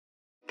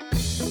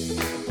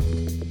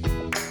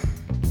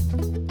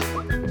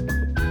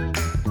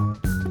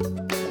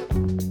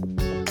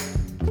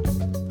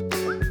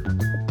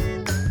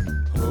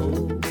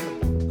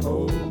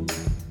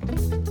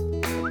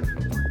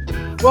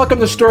Welcome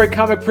to Story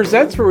Comic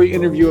Presents, where we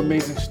interview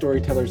amazing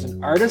storytellers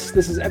and artists.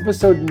 This is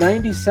episode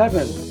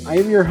 97. I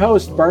am your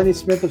host, Barney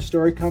Smith of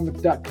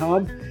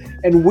StoryComic.com,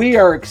 and we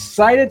are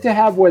excited to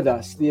have with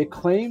us the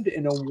acclaimed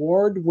and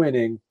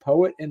award-winning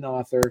poet and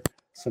author,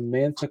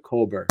 Samantha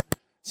Kolber.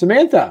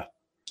 Samantha.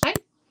 Hi.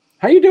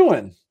 How you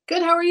doing?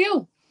 Good. How are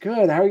you?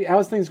 Good.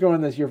 How's things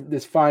going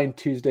this fine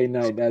Tuesday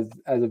night as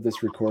of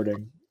this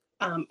recording?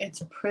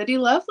 It's pretty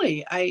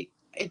lovely.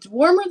 It's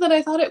warmer than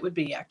I thought it would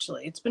be,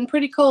 actually. It's been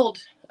pretty cold.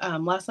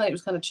 Last night it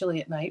was kind of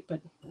chilly at night, but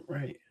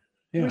right.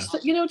 Yeah.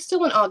 It's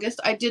still in August.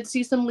 I did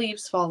see some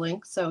leaves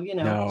falling, so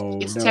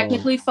it's No.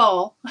 technically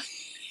fall.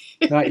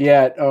 Not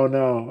yet. Oh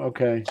no.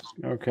 Okay.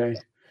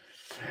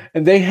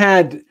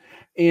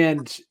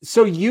 And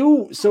so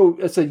you're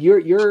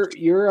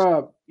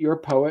a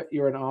poet.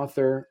 You're an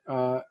author.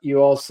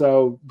 You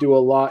also do a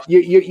lot.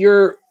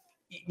 You're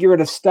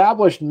an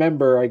established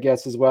member, I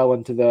guess, as well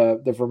into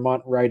the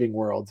Vermont writing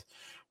world,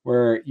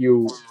 where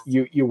you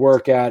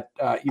work at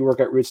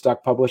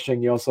Rootstock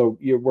Publishing.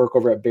 You work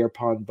over at Bear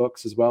Pond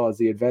Books as well as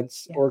the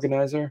events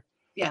organizer.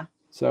 Yeah.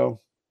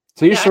 So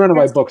you're surrounded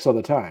by books all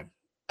the time.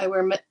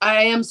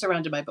 I am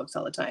surrounded by books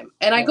all the time,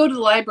 and I go to the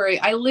library.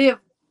 I live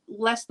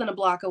less than a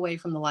block away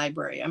from the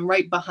library. I'm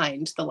right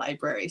behind the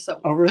library,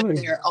 so really? I'm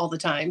there all the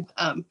time.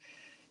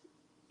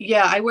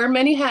 I wear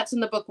many hats in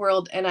the book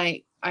world, and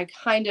I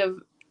kind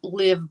of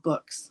live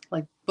books,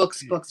 like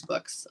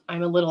books.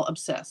 I'm a little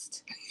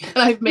obsessed.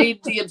 I've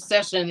made the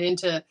obsession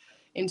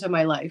into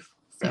my life.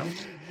 So,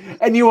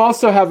 and you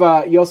also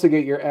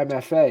get your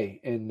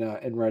MFA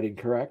in writing,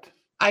 correct?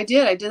 I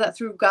did that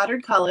through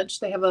Goddard College.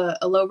 They have a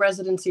low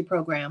residency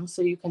program,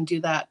 so you can do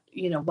that,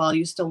 while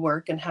you still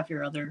work and have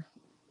your other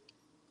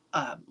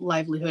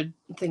livelihood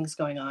things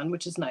going on,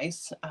 which is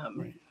nice.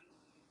 Right.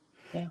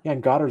 Yeah,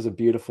 and Goddard's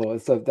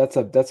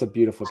that's a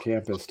beautiful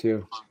campus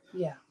too.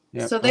 Yeah.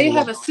 Yep. So they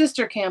have a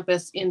sister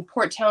campus in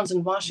Port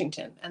Townsend,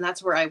 Washington, and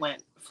that's where I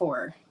went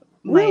for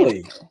my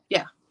Really?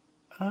 Yeah.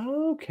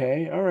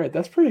 Okay. All right.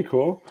 That's pretty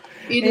cool.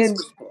 It is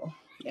pretty cool.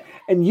 Yeah.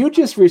 And you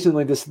just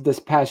recently, this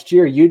past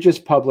year, you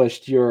just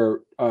published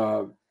your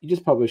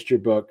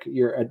book.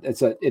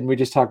 And we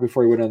just talked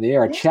before you went on the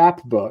air, a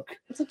chap book.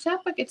 It's a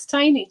chap book. It's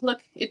tiny.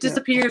 Look, it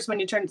disappears when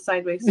you turn it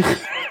sideways.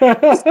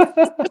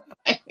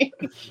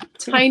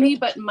 Tiny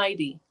but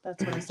mighty.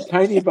 That's what I said.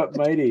 Tiny but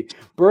mighty.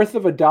 Birth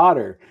of a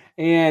Daughter.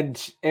 And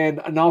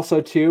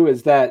also too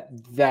is that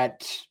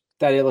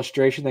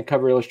illustration, that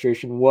cover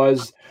illustration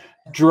was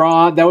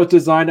drawn. That was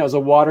designed as a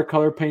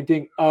watercolor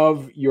painting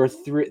of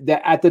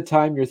at the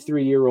time your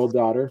 3-year-old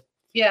daughter.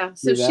 Yeah,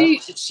 so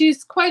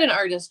she's quite an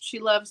artist. She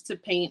loves to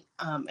paint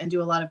and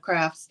do a lot of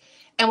crafts.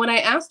 And when I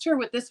asked her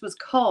what this was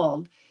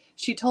called,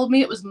 she told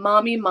me it was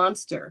Mommy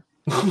Monster.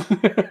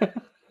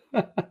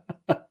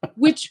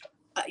 Which,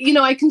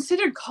 I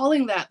considered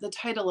calling that the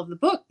title of the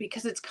book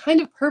because it's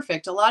kind of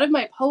perfect. A lot of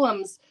my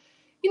poems,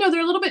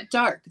 they're a little bit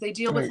dark. They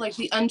deal with like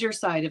the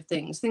underside of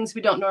things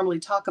we don't normally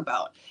talk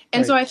about.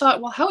 And so I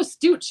thought, well, how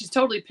astute. She's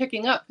totally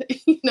picking up.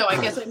 I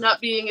guess I'm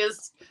not being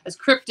as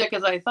cryptic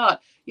as I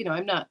thought.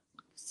 I'm not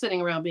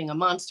sitting around being a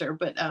monster,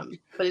 but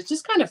it's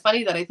just kind of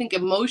funny that I think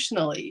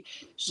emotionally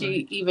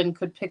she even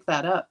could pick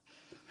that up.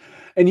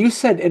 And you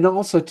said in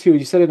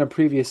a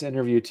previous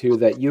interview too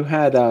that you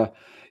had that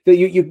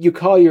you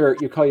call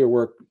your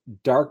work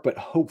dark but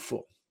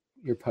hopeful,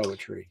 your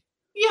poetry.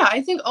 Yeah,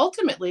 I think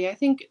ultimately,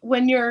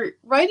 when you're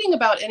writing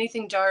about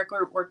anything dark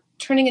or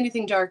turning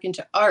anything dark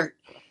into art,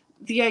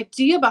 the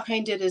idea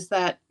behind it is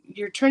that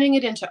you're turning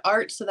it into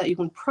art so that you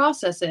can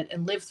process it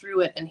and live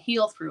through it and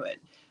heal through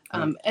it.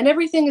 And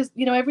everything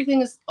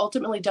is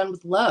ultimately done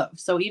with love.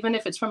 So even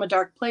if it's from a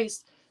dark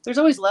place, there's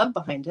always love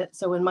behind it.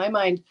 So in my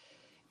mind,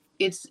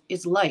 it's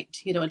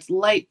light. It's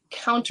light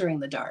countering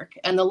the dark.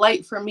 And the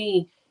light for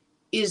me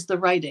is the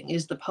writing,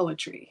 is the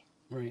poetry.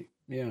 Right.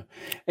 Yeah.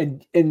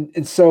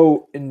 And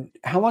so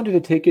how long did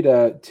it take you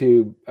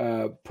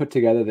to put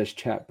together this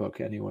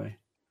chapbook anyway?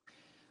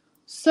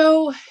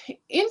 So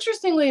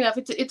interestingly enough,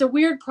 it's a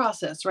weird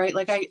process, right?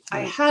 Like I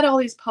had all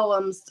these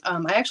poems.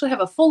 I actually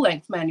have a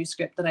full-length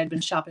manuscript that I'd been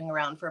shopping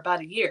around for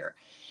about a year,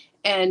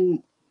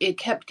 and it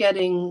kept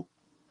getting,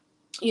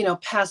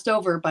 passed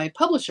over by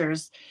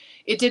publishers.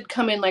 It did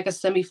come in like a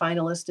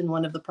semi-finalist in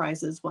one of the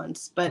prizes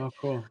once, but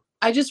cool.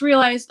 I just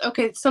realized,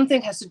 okay,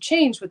 something has to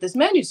change with this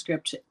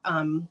manuscript.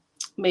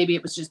 Maybe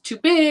it was just too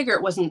big, or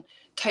it wasn't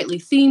tightly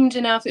themed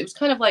enough. It was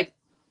kind of like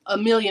a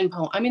million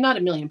poems. I mean, not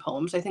a million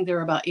poems. I think there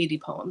were about 80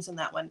 poems in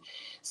that one.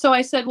 So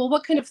I said, well,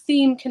 what kind of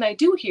theme can I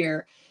do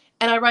here?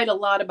 And I write a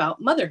lot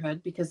about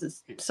motherhood because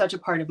it's such a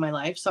part of my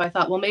life. So I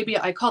thought, well, maybe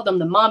I called them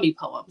the mommy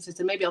poems. I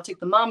said, maybe I'll take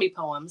the mommy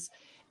poems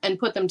and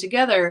put them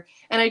together.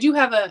 And I do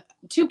have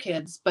 2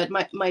 kids, but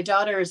my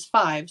daughter is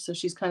 5. So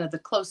she's kind of the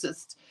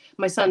closest.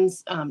 My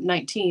son's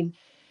 19.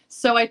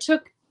 So I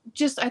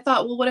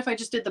thought, well, what if I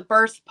just did the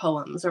birth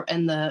poems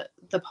and the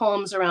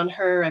poems around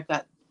her? I've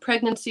got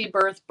pregnancy,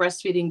 birth,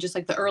 breastfeeding, just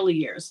like the early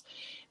years.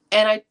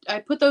 And I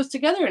put those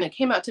together, and it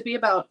came out to be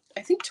about,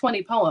 I think,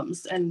 20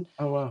 poems. And,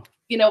 Oh, wow.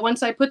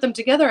 Once I put them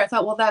together, I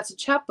thought, well, that's a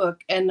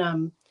chapbook. And,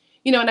 and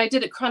I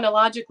did it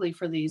chronologically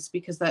for these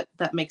because that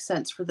makes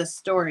sense for this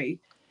story.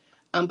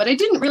 But I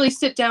didn't really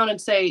sit down and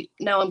say,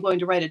 now I'm going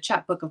to write a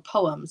chapbook of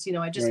poems.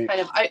 I just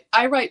kind of,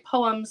 I write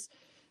poems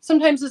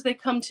sometimes as they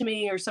come to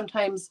me, or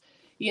sometimes,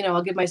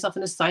 I'll give myself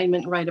an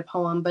assignment and write a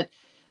poem. But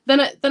then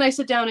I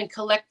sit down and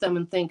collect them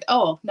and think,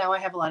 oh, now I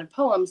have a lot of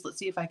poems. Let's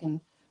see if I can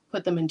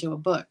put them into a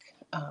book.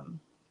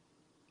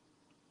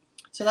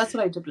 So that's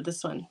what I did with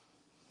this one.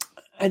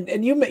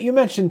 And you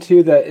mentioned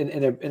too that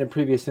in a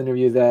previous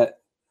interview that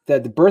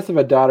the birth of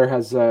a daughter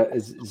has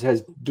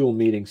dual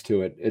meanings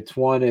to it. It's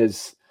one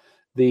is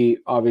the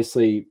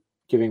obviously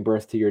giving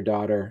birth to your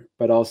daughter,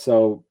 but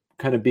also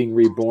kind of being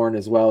reborn,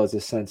 as well as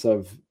a sense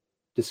of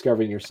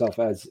discovering yourself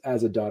as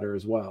a daughter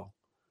as well.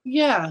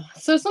 Yeah.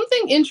 So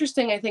something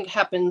interesting, I think,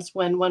 happens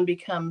when one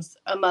becomes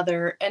a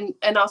mother and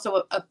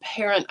also a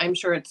parent. I'm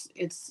sure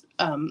it's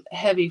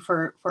heavy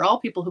for all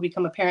people who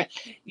become a parent.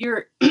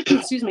 Your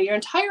excuse me, your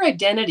entire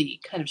identity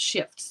kind of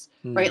shifts,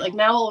 right? Like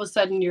now all of a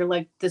sudden you're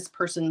like this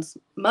person's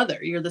mother,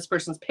 you're this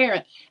person's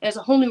parent, and it's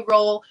a whole new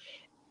role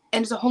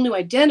and it's a whole new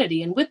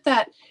identity. And with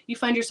that, you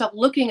find yourself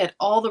looking at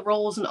all the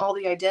roles and all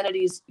the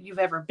identities you've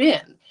ever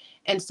been.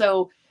 And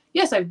so,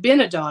 yes, I've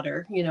been a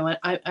daughter,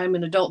 I'm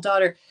an adult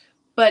daughter,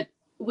 but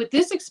with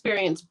this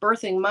experience,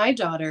 birthing my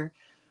daughter,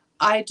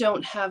 I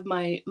don't have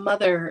my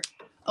mother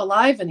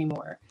alive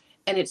anymore.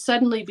 And it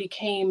suddenly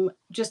became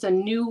just a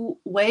new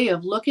way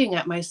of looking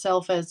at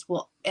myself as,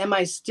 well, am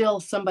I still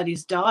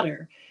somebody's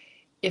daughter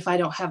if I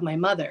don't have my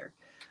mother?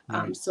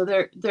 Right. So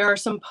there are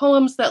some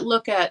poems that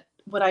look at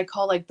what I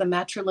call like the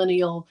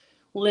matrilineal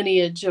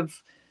lineage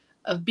of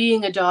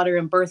being a daughter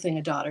and birthing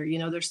a daughter.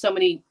 There's so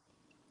many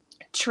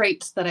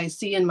traits that I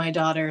see in my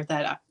daughter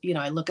that,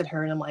 I look at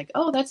her and I'm like,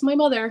 oh, that's my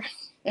mother.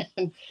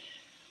 And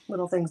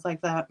little things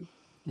like that.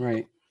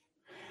 Right.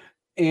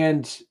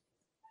 And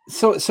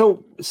so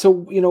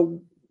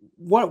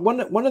one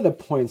of the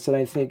points that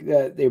I think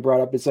that they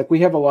brought up is like,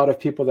 we have a lot of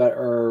people that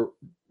are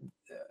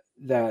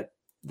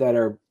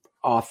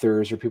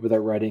authors or people that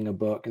are writing a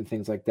book and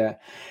things like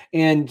that.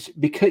 And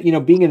because,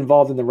 being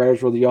involved in the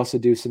writer's world, you also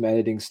do some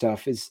editing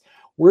stuff. Because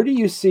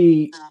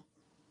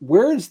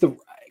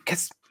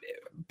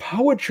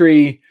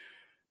poetry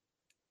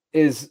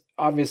is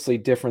obviously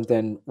different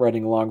than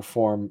writing long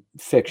form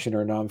fiction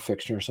or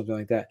nonfiction or something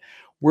like that.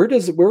 Where do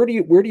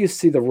you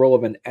see the role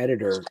of an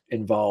editor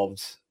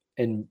involved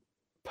in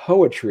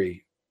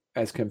poetry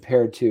as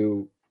compared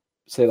to,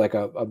 say, like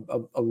a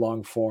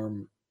long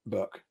form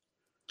book?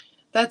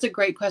 That's a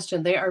great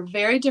question. They are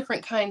very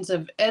different kinds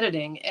of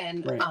editing,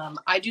 and right.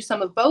 I do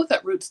some of both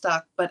at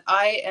Rootstock, but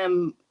I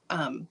am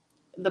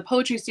the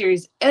poetry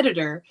series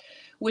editor,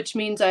 which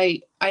means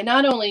I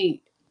not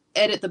only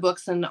edit the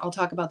books, and I'll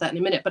talk about that in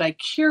a minute, but I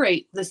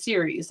curate the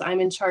series. I'm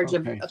in charge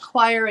of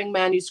acquiring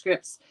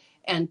manuscripts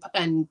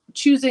and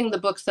choosing the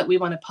books that we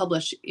want to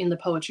publish in the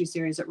poetry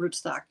series at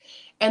Rootstock.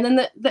 And then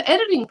the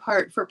editing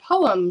part for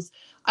poems,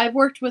 I've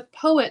worked with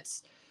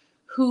poets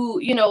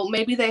who,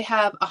 maybe they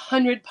have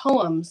 100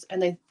 poems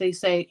and they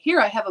say,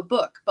 here, I have a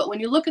book. But when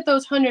you look at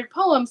those 100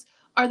 poems,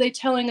 are they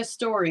telling a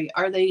story?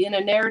 Are they in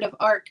a narrative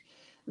arc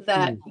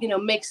that,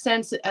 makes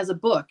sense as a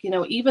book?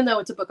 Even though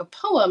it's a book of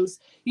poems,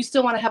 you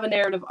still want to have a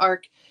narrative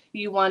arc.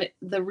 You want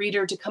the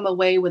reader to come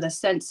away with a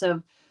sense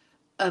of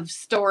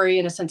story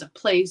and a sense of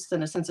place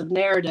and a sense of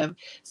narrative.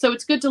 So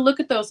it's good to look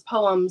at those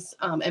poems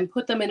and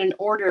put them in an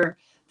order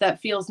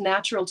that feels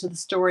natural to the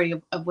story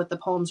of what the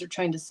poems are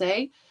trying to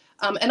say.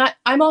 And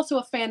I'm also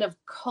a fan of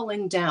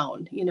culling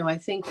down. I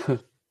think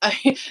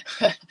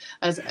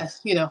as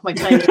my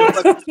time,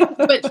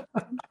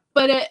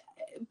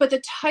 but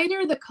the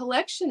tighter the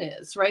collection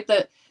is, right?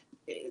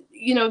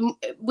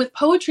 With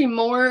poetry,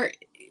 more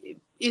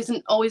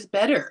isn't always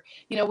better.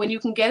 When you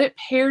can get it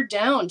pared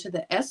down to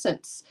the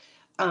essence,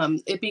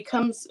 it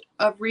becomes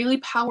a really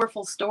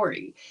powerful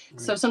story. Right.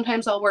 So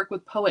sometimes I'll work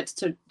with poets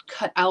to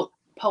cut out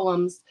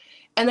poems.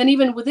 And then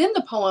even within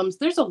the poems,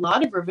 there's a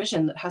lot of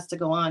revision that has to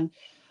go on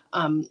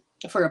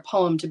for a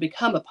poem to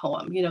become a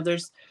poem.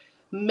 There's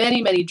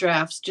many, many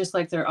drafts, just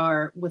like there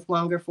are with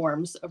longer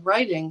forms of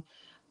writing.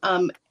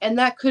 And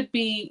that could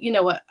be,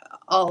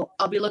 I'll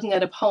be looking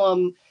at a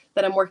poem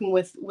that I'm working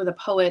with a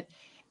poet,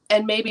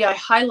 and maybe I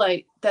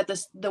highlight that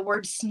the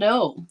word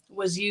snow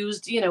was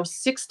used,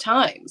 6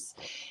 times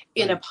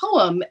in a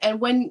poem. And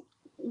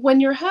when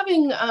you're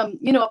having,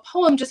 a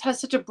poem just has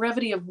such a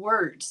brevity of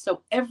words.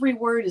 So every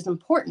word is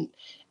important.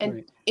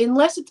 And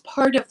unless it's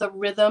part of the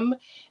rhythm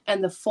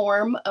and the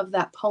form of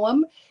that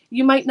poem,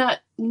 you might not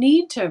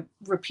need to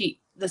repeat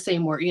the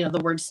same word, the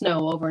word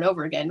snow over and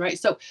over again, right?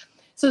 So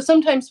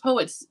sometimes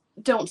poets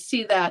don't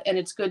see that, and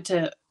it's good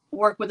to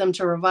work with them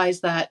to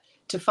revise that,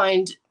 to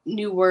find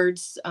new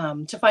words,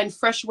 to find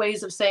fresh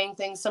ways of saying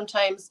things.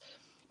 Sometimes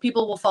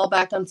people will fall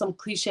back on some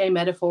cliche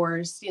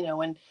metaphors,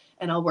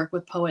 and I'll work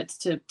with poets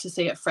to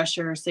say it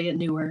fresher, say it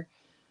newer.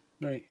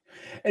 Right.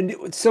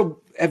 And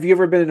so have you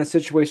ever been in a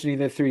situation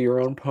either through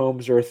your own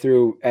poems or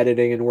through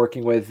editing and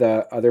working with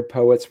other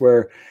poets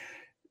where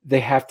they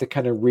have to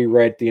kind of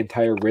rewrite the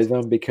entire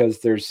rhythm because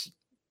there's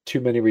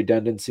too many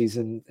redundancies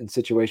in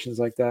situations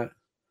like that?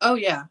 Oh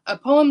yeah, a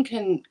poem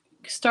can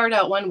start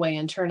out one way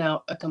and turn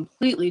out a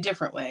completely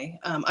different way.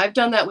 I've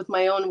done that with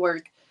my own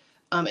work.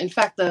 In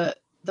fact, the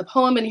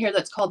poem in here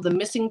that's called The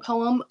Missing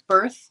Poem,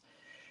 Birth,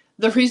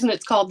 the reason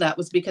it's called that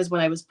was because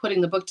when I was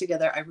putting the book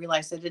together, I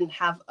realized I didn't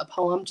have a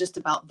poem just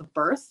about the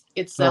birth Oh.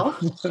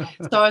 itself. So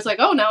I was like,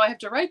 oh, now I have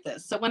to write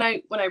this. So when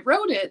I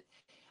wrote it,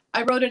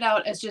 I wrote it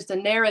out as just a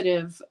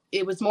narrative.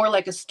 It was more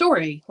like a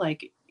story.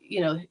 Like,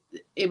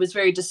 it was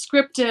very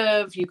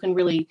descriptive. You can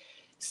really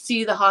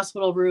see the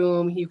hospital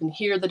room. You can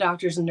hear the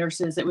doctors and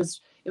nurses. It was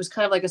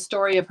kind of like a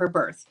story of her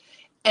birth.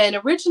 And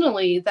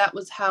originally that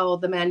was how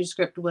the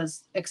manuscript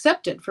was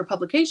accepted for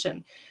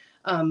publication.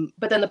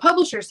 But then the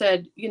publisher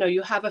said,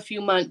 you have a few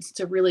months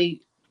to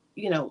really,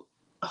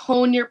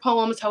 hone your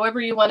poems,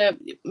 however you want to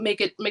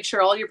make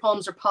sure all your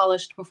poems are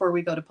polished before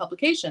we go to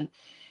publication.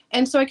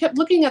 And so I kept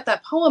looking at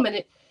that poem,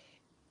 and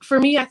for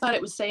me, I thought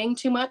it was saying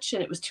too much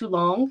and it was too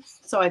long.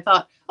 So I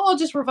thought, oh, I'll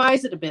just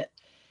revise it a bit.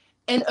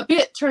 And a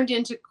bit turned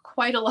into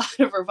quite a lot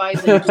of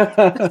revising.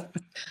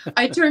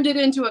 I turned it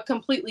into a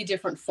completely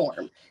different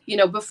form.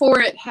 Before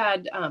it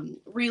had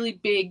really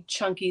big,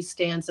 chunky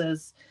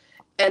stanzas.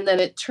 And then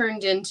it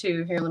turned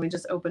into, here, let me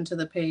just open to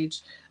the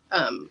page.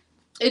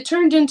 It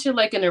turned into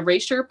like an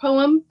erasure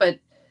poem, but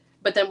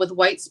then with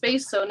white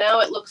space. So now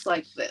it looks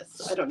like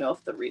this. I don't know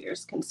if the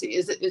readers can see.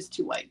 Is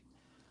too white.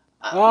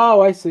 Oh,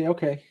 I see.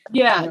 Okay.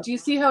 Yeah. Do you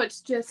see how it's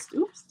just,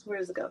 oops, where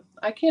does it go?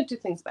 I can't do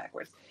things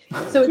backwards.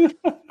 So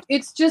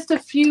it's just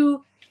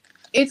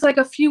it's like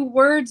a few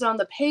words on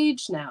the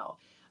page now.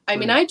 I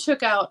mean, I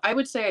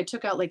would say I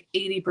took out like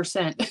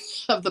 80%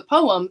 of the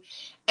poem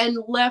and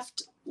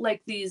left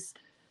like these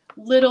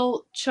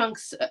little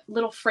chunks,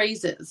 little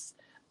phrases.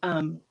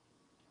 And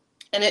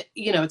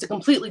it's a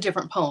completely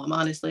different poem,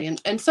 honestly.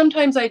 And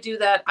sometimes I do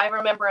that. I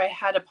remember I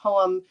had a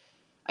poem,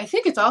 I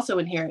think it's also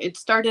in here. It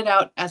started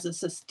out as a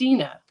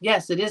sestina.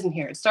 Yes, it is in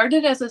here. It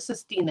started as a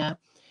sestina,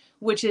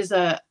 which is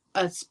a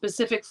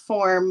specific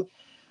form.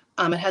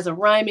 It has a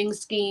rhyming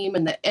scheme,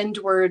 and the end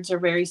words are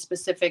very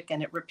specific,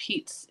 and it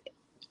repeats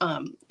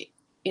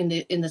in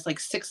this like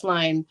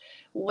 6-line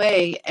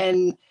way.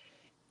 And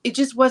it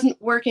just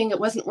wasn't working. It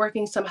wasn't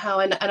working somehow.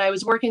 And I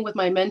was working with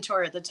my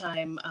mentor at the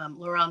time,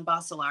 Laurent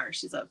Bosselar.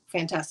 She's a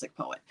fantastic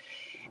poet.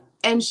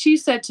 And she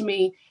said to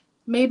me,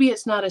 maybe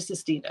it's not a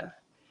sestina.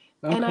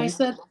 Okay. And I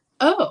said,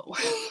 oh,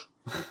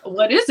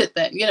 what is it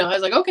then? I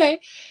was like, okay.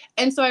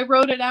 And so I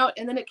wrote it out,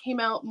 and then it came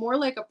out more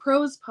like a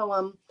prose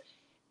poem,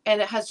 and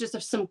it has just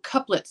some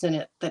couplets in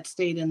it that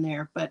stayed in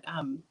there. But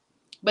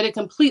it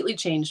completely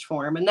changed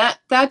form. And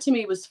that to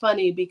me was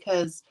funny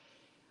because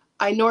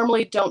I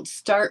normally don't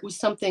start with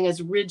something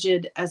as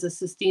rigid as a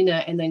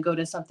sestina and then go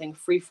to something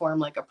freeform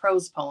like a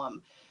prose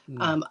poem.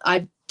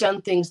 I've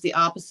done things the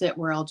opposite,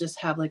 where I'll just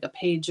have like a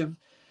page of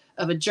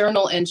a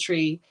journal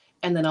entry,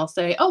 and then I'll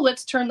say, oh,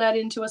 let's turn that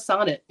into a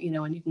sonnet,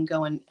 and you can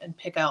go and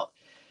pick out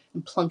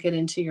and plunk it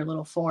into your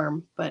little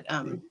form. But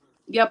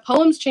yeah,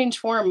 poems change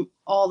form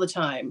all the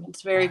time.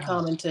 It's very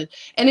common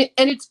and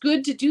it's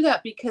good to do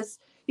that because,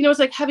 it's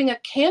like having a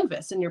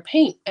canvas in your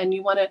paint, and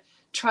you want to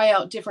try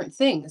out different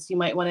things. You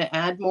might want to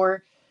add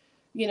more,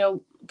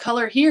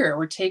 color here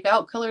or take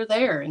out color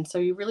there. And so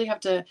you really have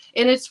to,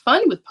 and it's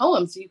fun with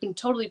poems. You can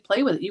totally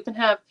play with it. You can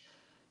have,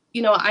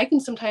 I can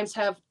sometimes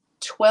have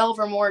 12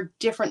 or more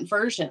different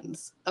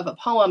versions of a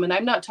poem. And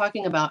I'm not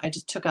talking about, I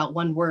just took out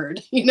one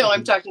word,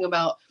 I'm talking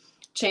about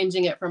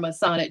changing it from a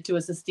sonnet to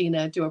a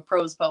sestina to a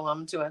prose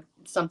poem to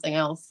something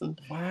else. And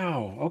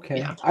wow. Okay.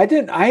 Yeah. I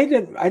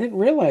didn't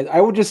realize.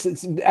 I would just,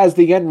 as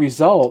the end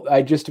result,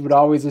 I just would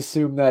always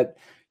assume that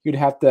you'd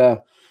have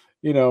to,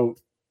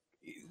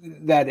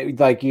 that it,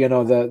 like,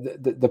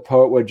 the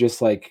poet would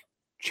just like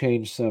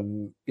change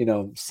some,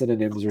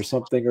 synonyms or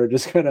something, or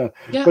just kind of,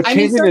 yeah, but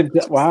changing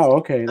it. Wow.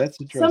 Okay.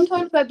 That's interesting.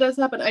 Sometimes that does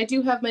happen. I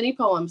do have many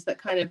poems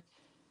that kind of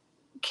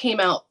came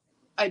out,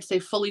 I'd say,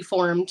 fully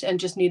formed and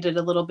just needed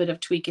a little bit of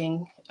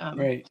tweaking.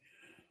 Right.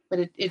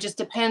 But it just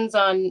depends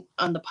on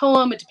the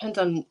poem. It depends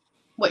on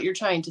what you're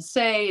trying to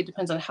say. It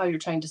depends on how you're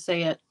trying to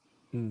say it.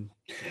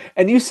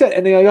 And you said,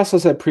 and I also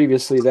said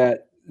previously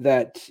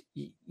that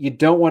you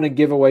don't want to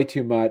give away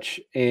too much,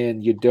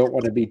 and you don't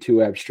want to be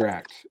too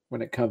abstract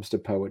when it comes to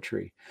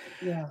poetry.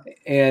 Yeah.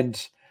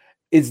 And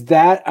is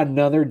that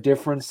another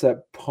difference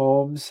that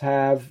poems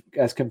have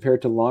as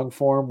compared to long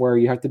form, where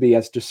you have to be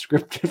as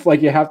descriptive?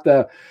 Like you have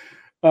to,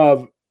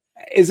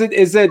 is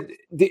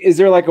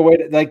there like a way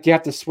to, like, you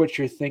have to switch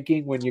your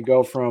thinking when you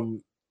go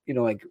from,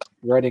 like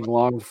writing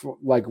long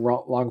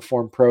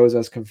form prose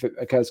as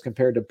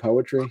compared to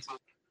poetry?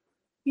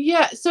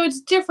 Yeah. So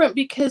it's different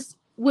because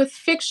with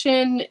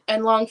fiction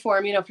and long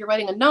form, if you're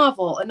writing a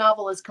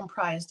novel is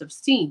comprised of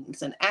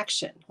scenes and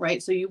action,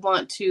 right? So you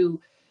want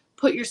to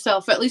put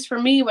yourself, at least for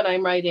me, when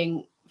I'm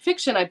writing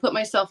fiction, I put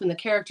myself in the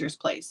character's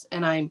place,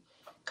 and I'm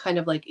kind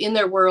of like in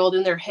their world,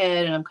 in their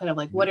head. And I'm kind of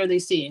like, what are they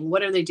seeing?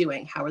 What are they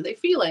doing? How are they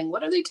feeling?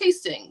 What are they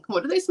tasting?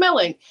 What are they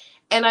smelling?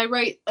 And I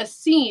write a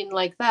scene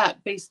like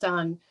that based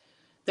on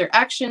their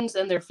actions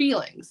and their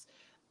feelings.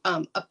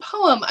 A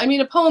poem, I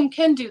mean, a poem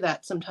can do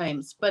that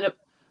sometimes, but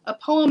a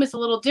poem is a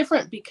little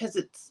different because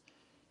it's,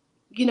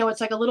 you know,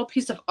 it's like a little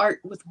piece of art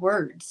with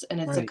words,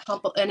 and it's and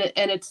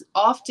it's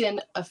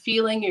often a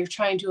feeling you're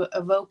trying to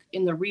evoke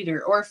in the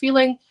reader, or a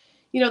feeling,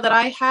 you know, that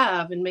I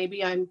have, and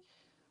maybe I'm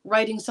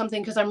writing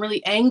something because I'm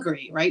really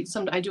angry, right?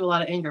 I do a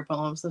lot of anger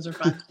poems. Those are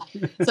fun.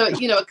 So,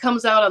 you know, it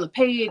comes out on the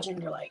page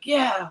and you're like,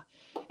 yeah.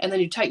 And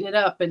then you tighten it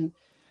up, and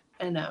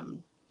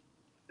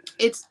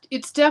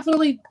it's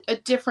definitely a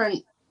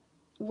different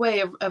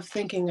way of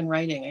thinking and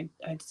writing,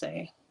 I'd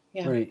say.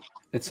 Yeah. Right.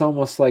 It's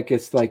almost like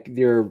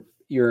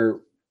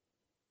you're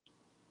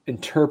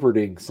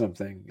interpreting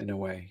something in a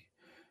way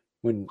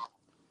when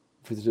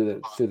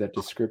through that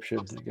description.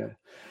 I guess.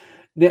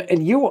 Now,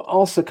 and you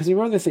also, because you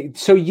remember the thing,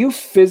 so you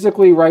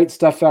physically write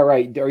stuff out,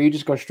 right? Or you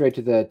just go straight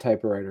to the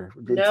typewriter?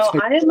 No,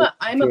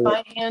 I'm a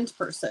by hand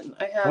person.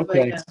 I have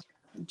a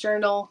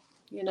journal.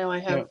 You know, I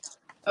have.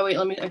 Oh wait,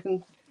 I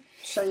can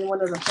show you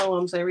one of the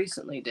poems I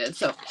recently did.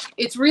 So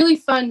it's really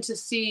fun to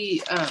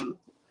see,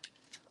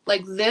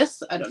 like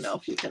this. I don't know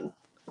if you can.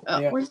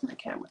 Where's my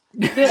camera?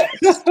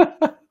 This.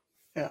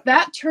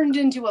 That turned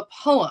into a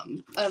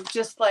poem of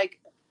just like,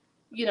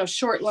 you know,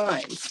 short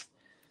lines.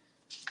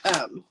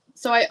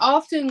 So I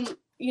often,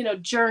 you know,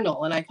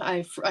 journal, and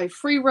I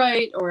free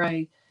write, or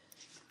I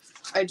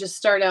just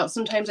start out.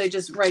 Sometimes I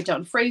just write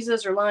down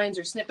phrases or lines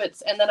or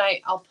snippets, and then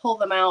I'll pull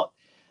them out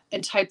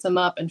and type them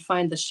up and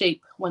find the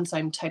shape once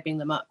I'm typing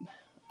them up.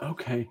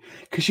 Okay,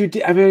 because you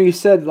did. I mean, you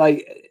said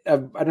like I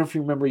don't know if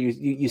you remember.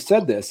 You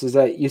said this is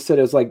that you said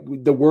it was like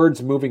the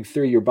words moving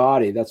through your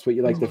body. That's what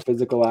you like, the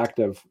physical act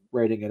of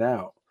writing it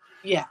out.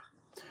 Yeah.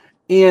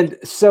 And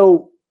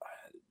so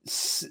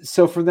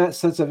from that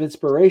sense of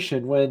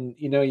inspiration, when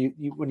you know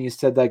when you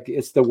said like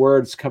it's the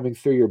words coming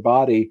through your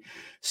body,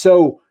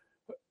 so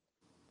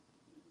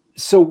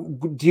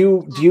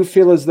do you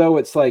feel as though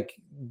it's like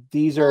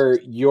these are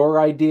your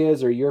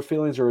ideas or your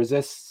feelings, or is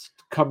this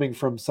coming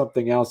from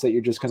something else that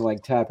you're just kind of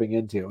like tapping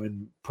into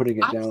and putting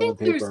it down on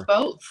paper? There's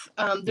both.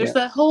 There's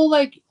that whole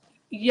like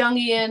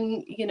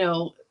Jungian, you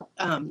know,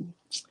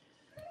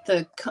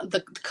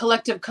 the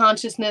collective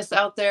consciousness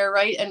out there,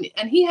 right?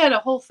 And he had a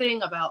whole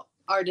thing about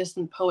artists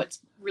and poets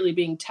really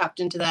being tapped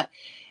into that.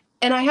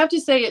 And I have to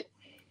say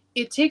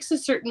it takes a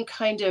certain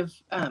kind of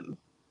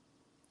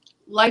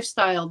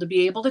lifestyle to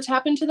be able to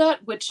tap into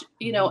that, which,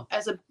 you know,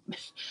 as a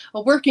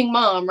working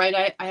mom,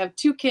 right? I have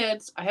 2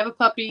 kids, I have a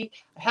puppy,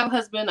 I have a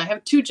husband, I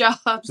have 2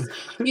 jobs.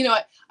 You know,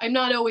 I'm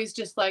not always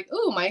just like,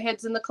 oh, my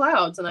head's in the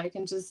clouds and I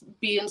can just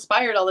be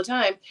inspired all the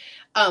time.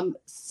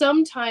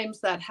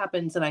 Sometimes that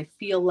happens and I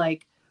feel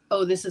like,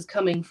 oh, this is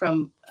coming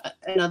from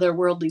another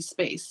worldly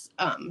space.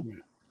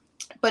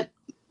 But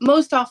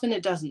most often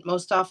it doesn't.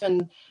 Most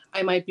often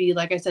I might be,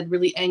 like I said,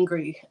 really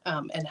angry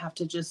and have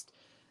to just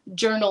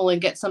journal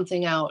and get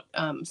something out.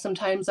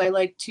 Sometimes I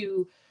like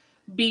to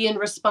be in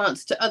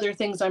response to other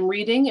things I'm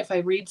reading. If I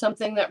read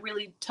something that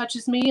really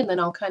touches me, and then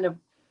I'll kind of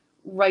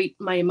write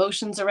my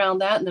emotions around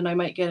that, and then I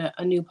might get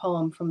a new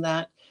poem from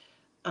that.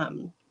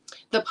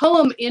 The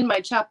poem in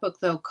my chapbook,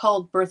 though,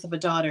 called Birth of a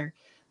Daughter,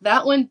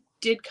 that one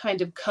did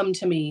kind of come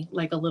to me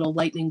like a little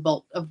lightning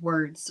bolt of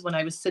words when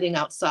I was sitting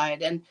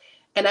outside. And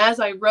as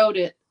I wrote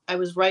it, I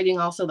was writing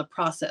also the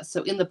process.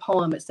 So in the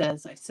poem, it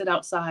says, I sit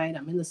outside,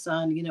 I'm in the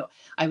sun, you know,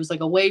 I was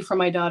like away from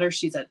my daughter.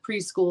 She's at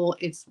preschool.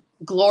 It's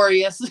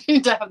glorious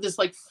to have this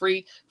like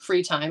free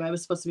time. I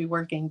was supposed to be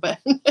working, but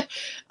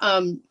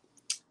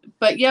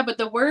but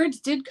the words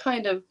did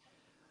kind of,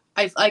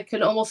 I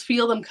could almost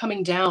feel them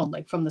coming down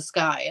like from the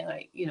sky.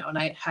 And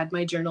I had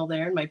my journal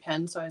there and my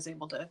pen, so I was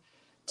able to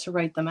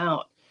write them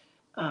out.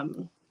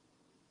 And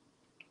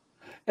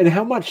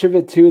how much of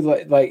it too,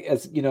 like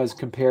as you know, as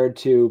compared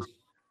to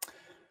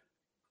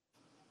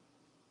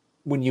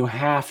when you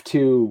have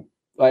to,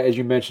 like, as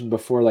you mentioned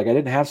before, like I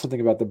didn't have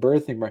something about the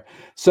birthing, right?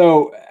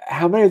 So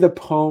how many of the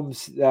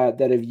poems that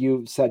have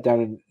you sat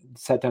down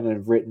and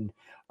have written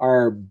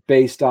are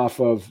based off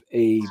of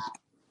a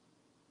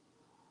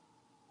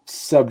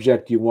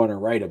subject you want to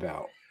write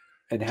about,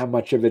 and how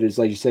much of it is,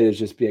 like you say, is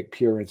just be like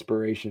pure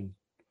inspiration?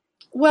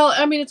 Well,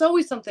 I mean, it's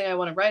always something I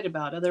want to write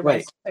about.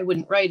 Otherwise, I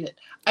wouldn't write it.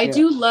 I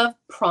do love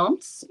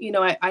prompts. You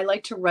know, I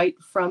like to write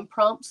from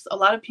prompts. A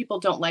lot of people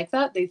don't like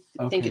that. They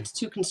think it's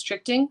too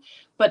constricting.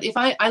 But if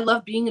I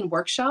love being in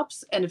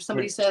workshops, and if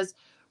somebody says,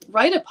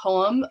 write a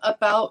poem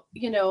about,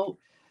 you know,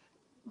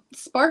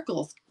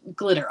 sparkles,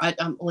 glitter.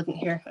 I'm looking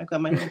here. I've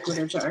got my little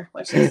glitter jar.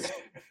 Watch this.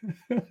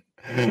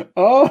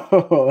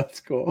 Oh, that's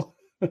cool.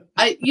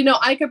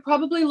 I could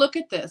probably look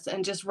at this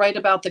and just write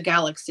about the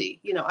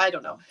galaxy. You know, I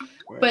don't know.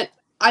 But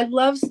I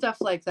love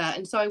stuff like that.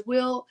 And so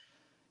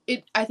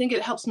I think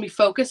it helps me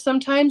focus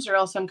sometimes, or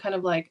else I'm kind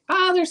of like,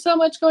 there's so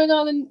much going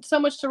on and so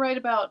much to write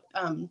about.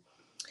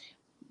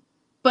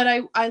 But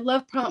I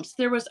love prompts.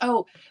 There was,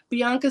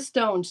 Bianca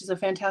Stone. She's a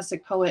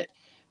fantastic poet,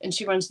 and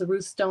she runs the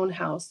Ruth Stone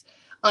House.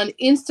 On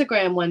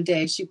Instagram one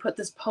day, she put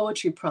this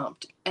poetry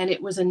prompt, and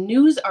it was a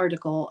news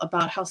article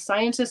about how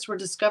scientists were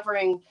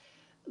discovering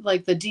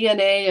like the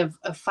DNA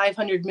of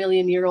 500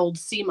 million year old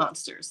sea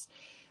monsters,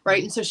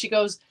 right? And so she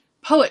goes,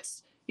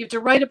 poets, you have to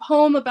write a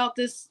poem about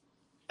this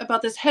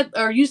head,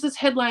 or use this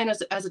headline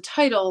as a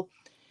title,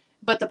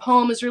 but the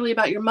poem is really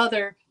about your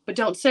mother, but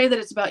don't say that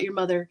it's about your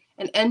mother,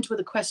 and end with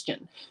a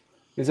question.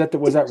 Was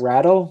that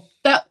Rattle?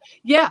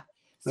 Yeah.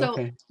 So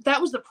Okay.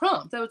 that was the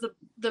prompt. That was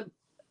the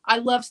I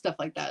love stuff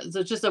like that. So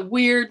it's just a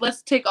weird,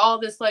 let's take all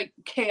this like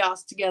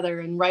chaos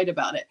together and write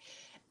about it.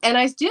 And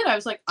I did. I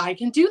was like, I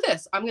can do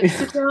this. I'm going to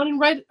sit down and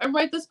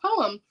write this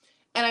poem.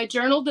 And I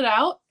journaled it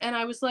out, and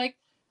I was like,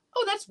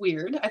 oh, that's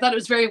weird. I thought it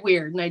was very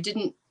weird, and I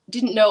didn't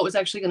know it was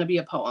actually going to be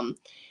a poem.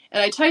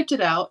 And I typed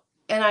it out,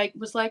 and I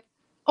was like,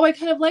 oh, I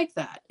kind of like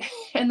that.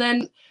 And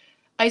then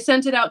I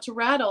sent it out to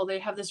Rattle. They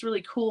have this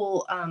really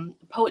cool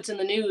Poets in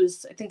the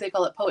News. I think they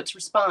call it Poets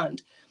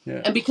Respond.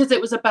 Yeah. And because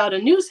it was about a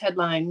news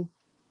headline,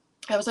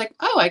 I was like,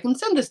 oh, I can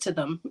send this to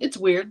them. It's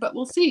weird, but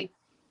we'll see.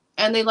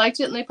 And they liked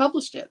it, and they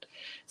published it.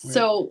 Right.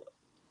 So,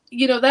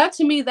 that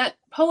to me, that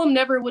poem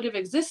never would have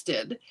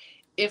existed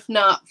if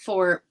not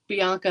for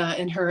Bianca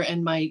and her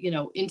and my,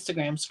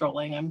 Instagram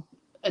scrolling. I'm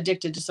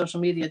addicted to social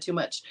media too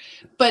much.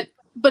 But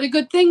a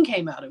good thing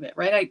came out of it,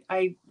 right?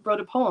 I wrote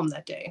a poem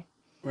that day.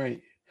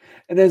 Right.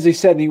 And as you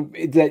said,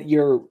 that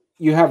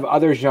you have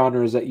other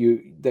genres that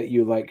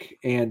you like.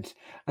 And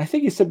I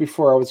think you said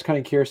before, I was kind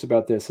of curious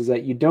about this, is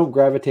that you don't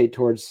gravitate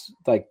towards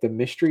like the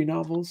mystery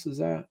novels. Is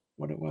that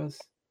what it was?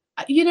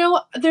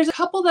 There's a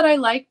couple that I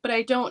like, but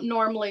I don't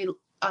normally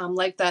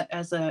like that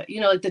as a,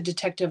 like the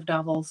detective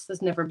novels.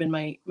 That's never been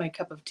my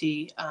cup of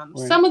tea.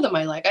 Right. Some of them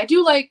I like. I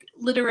do like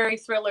literary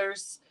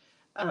thrillers.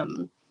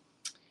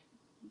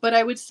 But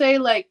I would say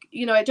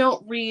I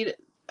don't read,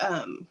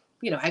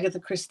 Agatha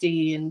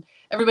Christie, and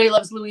everybody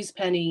loves Louise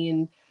Penny,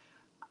 and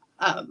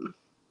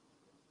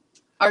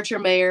Archer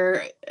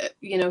Mayer.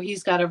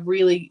 He's got a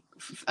really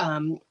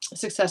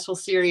successful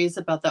series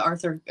about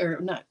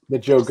the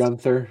Joe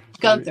Gunther.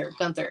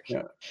 Gunther.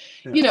 Yeah.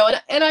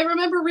 And I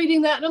remember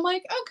reading that, and I'm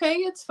like, okay,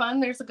 it's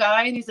fun. There's a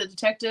guy, and he's a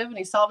detective, and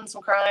he's solving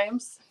some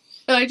crimes.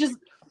 And I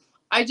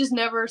just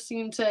never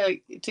seem to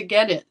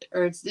get it,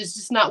 or it's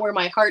just not where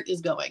my heart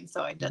is going.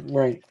 So I didn't.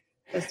 Right.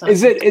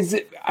 Is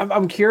it?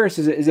 I'm curious.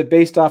 Is it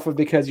based off of,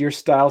 because your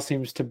style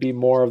seems to be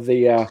more of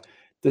the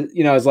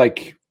it's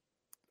like,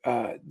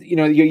 you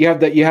have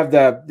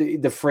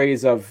the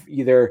phrase of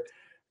either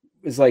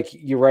is like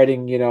you're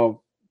writing,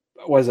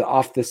 was it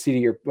off the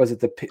CD, or was it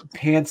the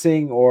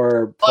pantsing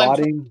or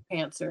plotting?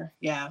 Pantser,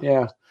 yeah.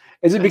 Yeah.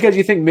 Is it because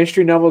you think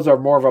mystery novels are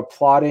more of a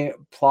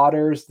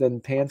plotters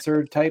than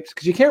pantser types?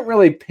 Because you can't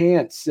really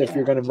pants if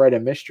you're going to write a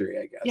mystery,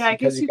 I guess. Yeah, I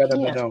guess you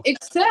can't.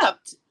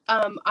 Except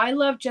I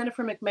love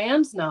Jennifer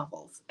McMahon's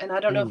novels, and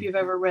I don't know if you've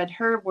ever read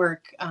her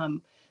work.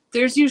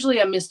 There's usually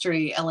a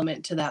mystery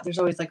element to that. There's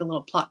always like a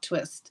little plot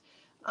twist.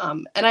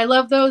 And I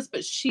love those,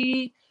 but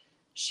she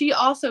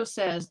also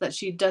says that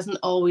she doesn't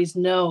always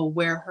know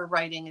where her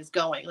writing is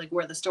going, like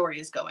where the story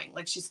is going.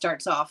 Like she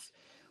starts off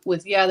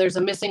with, there's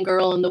a missing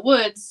girl in the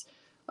woods.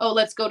 Oh,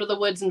 let's go to the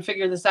woods and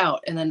figure this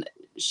out. And then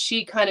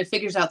she kind of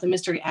figures out the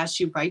mystery as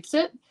she writes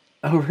it.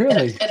 Oh,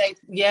 really? And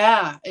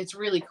it's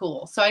really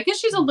cool. So I guess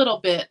she's a little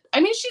bit,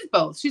 she's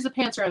both. She's a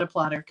pantser and a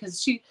plotter,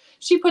 because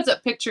she puts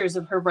up pictures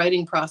of her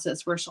writing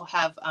process where she'll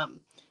have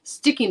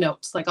sticky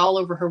notes like all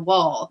over her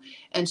wall,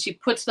 and she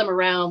puts them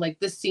around, like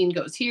this scene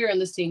goes here and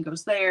this scene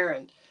goes there,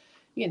 and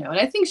and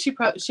I think she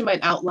might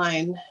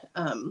outline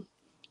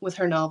with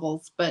her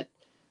novels, but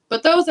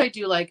those I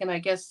do like. And I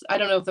guess I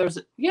don't know if there's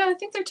I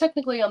think they're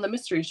technically on the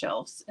mystery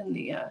shelves in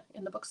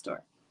the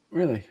bookstore.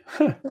 Really?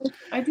 Huh.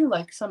 I do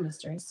like some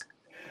mysteries.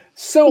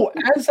 So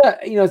as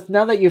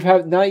now that you've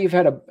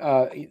had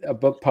a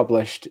book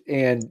published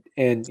and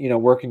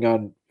working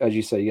on, as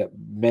you say, you got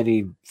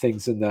many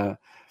things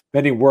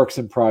many works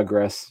in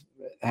progress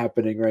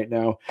happening right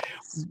now.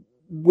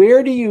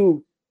 What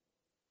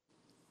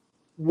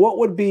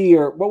would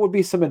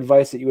be some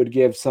advice that you would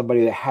give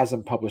somebody that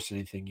hasn't published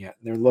anything yet?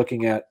 And they're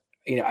looking at,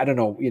 I don't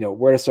know,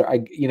 where to start.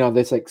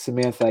 That's like,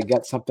 Samantha, I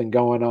got something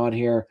going on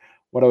here.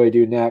 What do I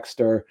do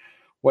next? Or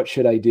what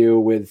should I do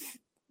with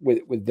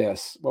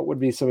this? What would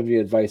be some of the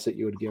advice that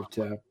you would give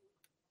to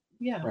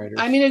writers?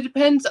 It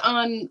depends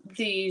on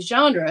the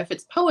genre. If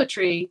it's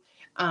poetry,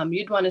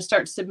 you'd want to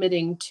start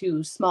submitting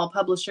to small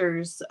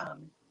publishers.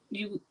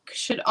 You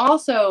should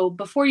also,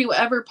 before you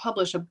ever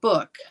publish a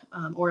book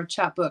or a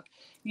chapbook,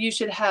 you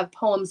should have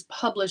poems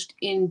published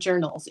in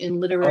journals, in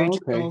literary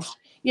journals.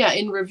 Yeah,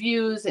 in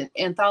reviews and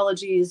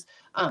anthologies.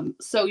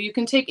 So you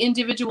can take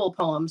individual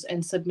poems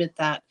and submit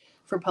that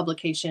for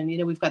publication.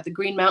 We've got the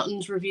Green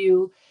Mountains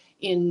Review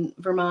in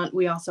Vermont.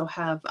 We also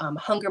have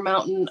Hunger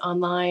Mountain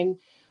online,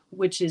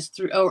 which is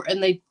through,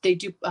 and they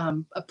do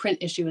a print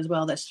issue as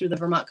well. That's through the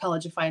Vermont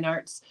College of Fine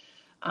Arts.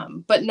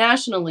 But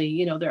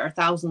nationally, there are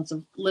thousands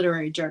of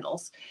literary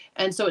journals.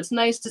 And so it's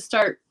nice to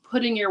start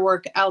putting your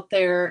work out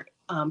there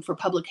for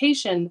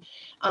publication,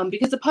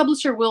 because the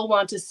publisher will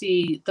want to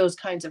see those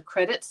kinds of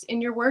credits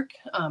in your work.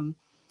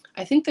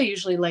 I think they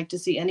usually like to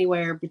see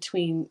anywhere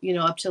between,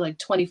 up to like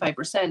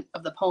 25%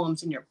 of the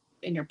poems in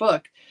your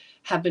book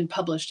have been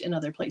published in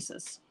other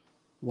places.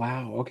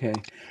 Wow. Okay.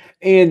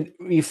 And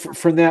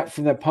from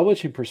that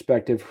publishing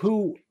perspective,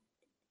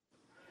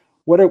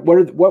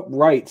 what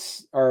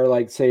rights are,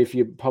 like, say, if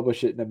you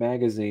publish it in a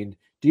magazine,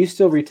 do you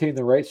still retain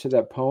the rights to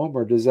that poem,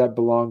 or does that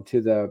belong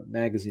to the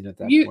magazine at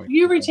that point?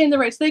 You retain the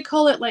rights. They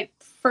call it like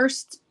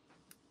first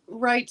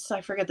rights.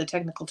 I forget the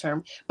technical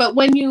term, but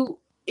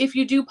if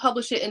you do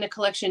publish it in a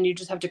collection, you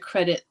just have to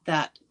credit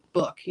that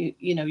book.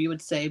 You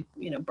would say,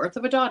 Birth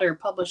of a Daughter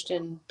published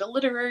in the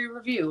Literary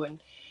Review,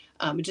 and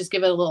just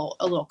give it a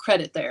little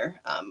credit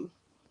there. And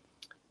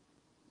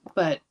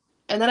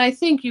then I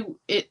think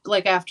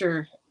like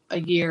after a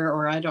year,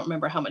 or I don't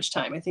remember how much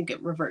time, I think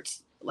it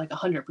reverts like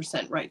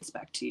 100% rights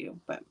back to you.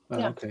 But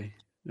yeah. Okay.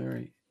 All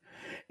right.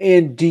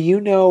 And do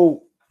you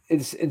know,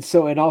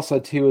 and also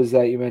too, is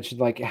that you mentioned,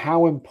 like,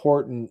 how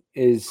important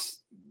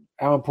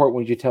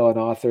would you tell an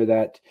author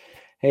that,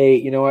 hey,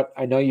 you know what,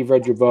 I know you've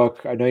read your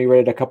book, I know you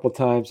read it a couple of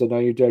times, I know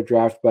you did a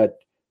draft, but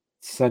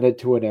send it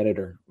to an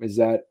editor?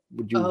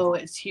 Oh,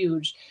 it's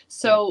huge.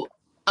 So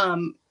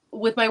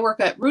with my work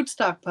at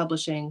Rootstock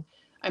Publishing,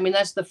 I mean,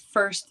 that's the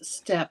first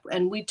step.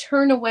 And we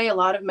turn away a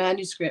lot of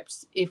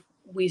manuscripts if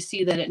we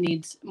see that it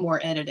needs more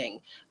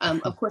editing.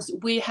 Of course,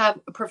 we have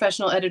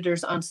professional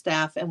editors on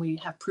staff, and we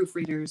have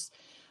proofreaders.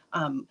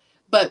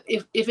 But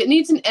if it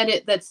needs an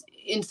edit, that's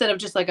instead of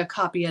just like a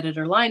copy edit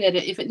or line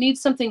edit, if it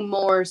needs something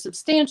more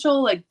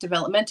substantial, like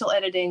developmental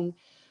editing,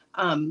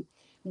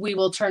 we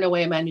will turn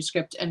away a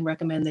manuscript and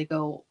recommend they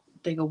go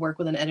work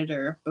with an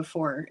editor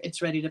before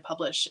it's ready to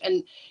publish.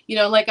 And,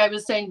 like I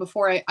was saying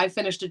before, I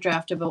finished a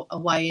draft of a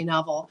YA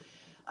novel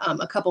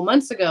a couple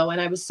months ago,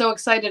 and I was so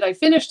excited I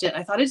finished it.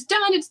 I thought, it's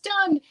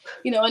done,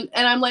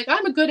 and I'm like,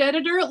 I'm a good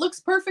editor. It looks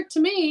perfect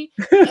to me.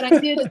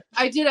 And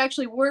I did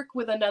actually work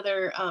with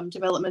another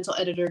developmental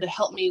editor to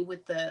help me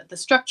with the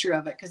structure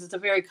of it, because it's a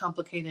very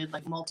complicated,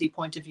 like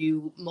multi-point of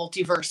view,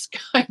 multiverse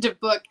kind of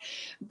book.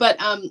 But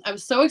I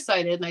was so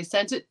excited, and I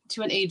sent it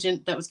to an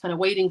agent that was kind of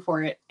waiting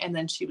for it. And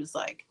then she was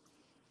like,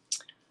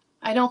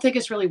 I don't think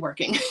it's really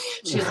working.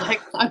 She's like,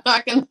 I'm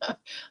not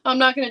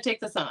gonna take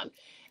this on.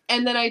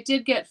 And then I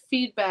did get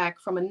feedback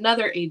from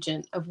another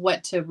agent of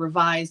what to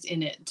revise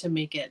in it to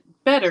make it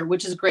better,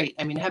 which is great.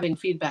 I mean, having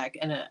feedback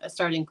and a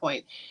starting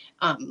point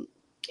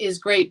is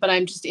great. But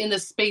I'm just in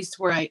this space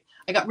where I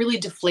got really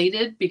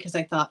deflated, because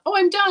I thought, oh,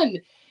 I'm done.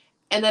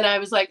 And then I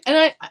was like,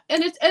 and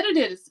it's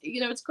edited,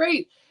 it's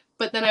great.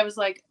 But then I was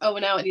like, oh,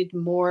 now it needs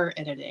more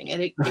editing.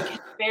 And it gets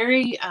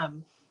very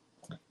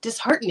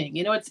disheartening.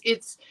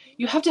 It's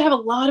you have to have a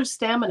lot of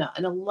stamina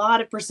and a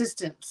lot of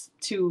persistence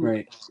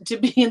to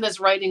be in this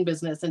writing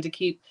business and to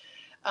keep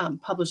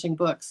publishing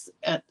books.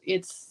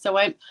 So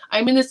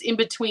I'm in this in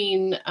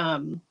between,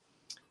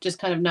 just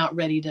kind of not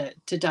ready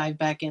to dive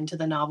back into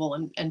the novel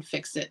and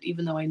fix it,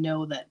 even though I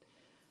know that,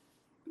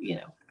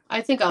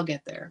 I think I'll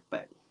get there.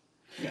 But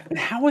yeah. And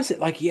how is it,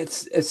 like,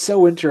 it's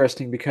so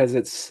interesting, because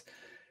it's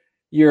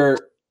a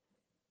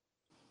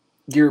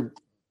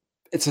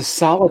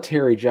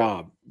solitary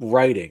job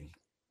writing.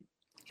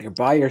 You're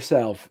by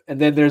yourself,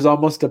 and then there's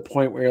almost a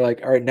point where you're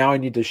like, all right, now I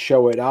need to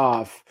show it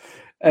off,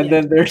 and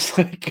then there's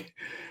like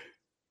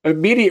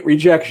immediate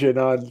rejection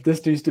on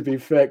this needs to be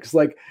fixed.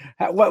 Like,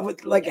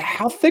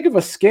 how thick of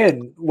a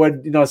skin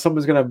would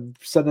someone's gonna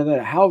send in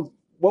it?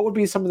 What would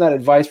be some of that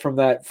advice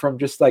from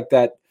just like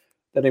that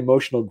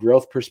emotional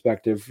growth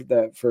perspective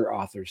that for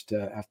authors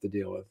to have to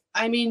deal with?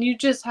 I mean, you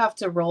just have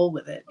to roll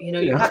with it.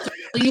 You have to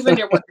believe in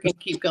your work and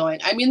keep going.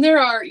 I mean, there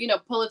are,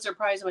 Pulitzer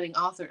Prize winning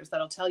authors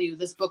that'll tell you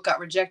this book got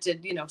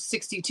rejected,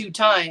 62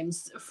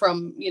 times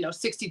from,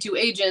 62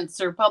 agents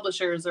or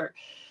publishers, or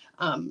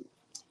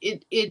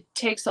it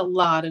takes a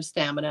lot of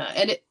stamina.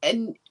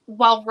 And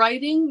while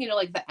writing,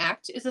 like the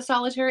act is a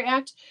solitary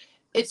act,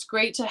 it's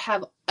great to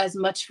have as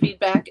much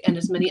feedback and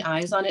as many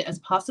eyes on it as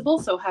possible.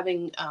 So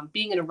having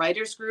being in a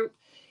writer's group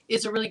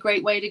is a really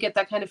great way to get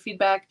that kind of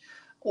feedback,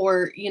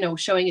 or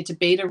showing it to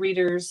beta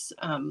readers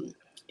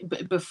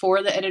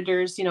before the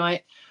editors.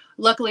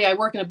 Luckily I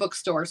work in a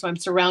bookstore, so I'm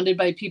surrounded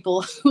by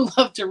people who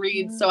love to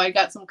read. So I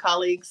got some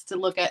colleagues to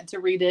look at, to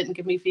read it and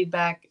give me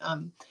feedback.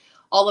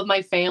 All of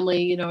my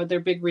family, they're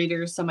big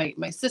readers. So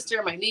my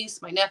sister, my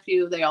niece, my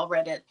nephew, they all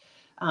read it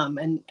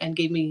and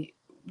gave me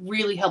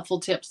really helpful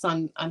tips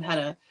on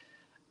how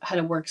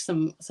to work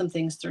some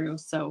things through.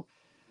 So,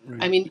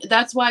 I mean,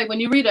 that's why when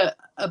you read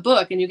a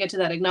book and you get to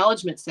that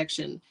acknowledgement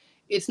section,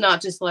 it's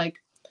not just like,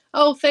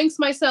 oh, thanks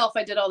myself,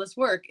 I did all this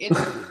work. It's,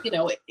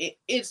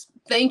 it's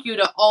thank you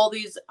to all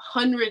these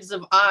hundreds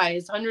of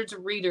eyes, hundreds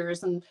of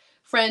readers and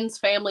friends,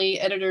 family,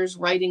 editors,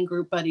 writing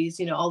group buddies,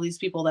 all these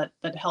people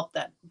that helped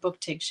that book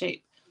take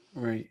shape.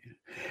 Right.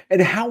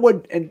 And how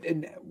would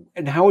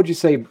you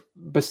say,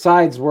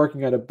 besides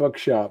working at a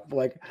bookshop,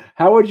 like,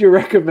 how would you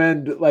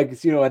recommend, like,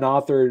 an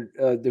author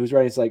who's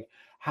writing, it's like,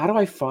 how do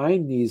I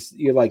find these,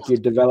 your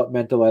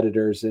developmental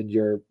editors and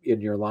your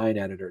line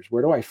editors?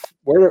 Where do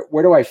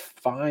I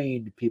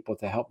find people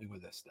to help me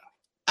with this stuff?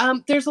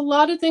 There's a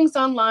lot of things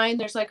online.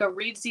 There's like a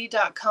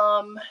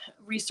readz.com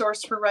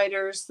resource for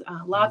writers,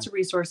 lots of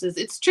resources.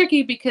 It's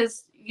tricky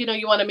because, you know,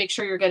 you want to make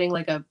sure you're getting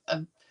like a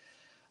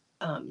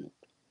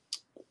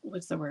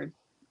what's the word?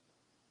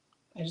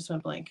 I just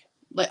went blank.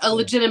 Like a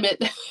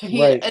legitimate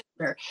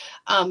editor.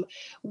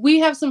 We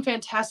have some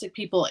fantastic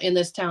people in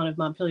this town of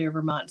Montpelier,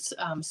 Vermont.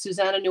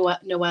 Susanna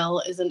Noel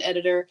is an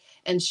editor,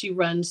 and she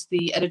runs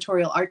the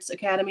Editorial Arts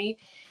Academy.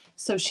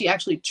 So she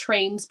actually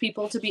trains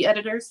people to be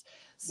editors.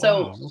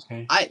 So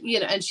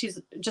and she's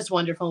just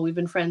wonderful. We've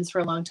been friends for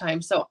a long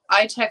time. So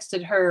I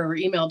texted her or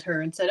emailed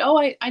her and said, oh,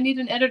 I need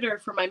an editor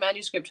for my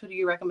manuscript. Who do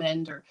you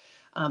recommend? Or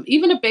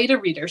even a beta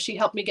reader. She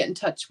helped me get in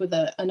touch with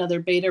another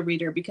beta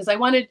reader because I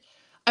wanted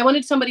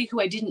somebody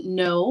who I didn't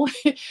know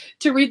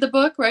to read the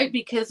book, right?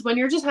 Because when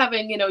you're just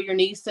having, you know, your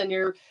niece and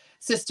your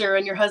sister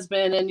and your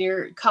husband and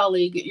your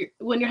colleague,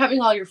 when you're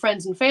having all your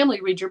friends and family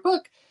read your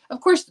book, of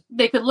course,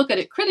 they could look at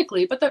it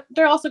critically, but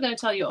they're also going to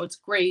tell you, oh, it's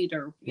great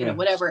or, you know,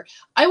 whatever.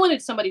 I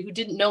wanted somebody who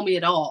didn't know me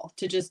at all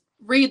to just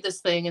read this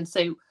thing and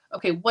say,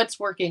 okay,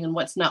 what's working and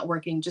what's not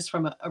working just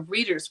from a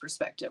reader's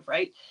perspective,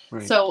 right?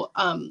 So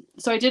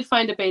I did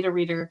find a beta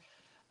reader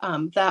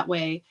that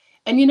way.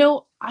 And, you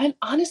know, I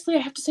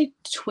have to say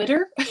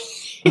Twitter,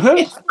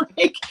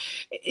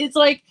 it's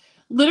like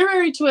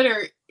literary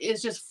Twitter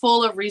is just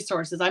full of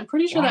resources. I'm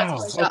pretty sure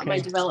that's where I got my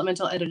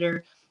developmental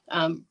editor,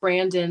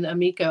 Brandon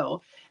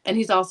Amico. And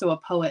he's also a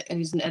poet and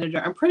he's an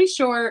editor. I'm pretty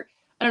sure,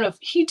 I don't know if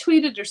he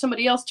tweeted or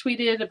somebody else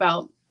tweeted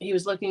about, he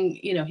was looking,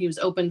 you know, he was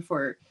open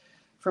for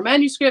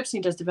manuscripts.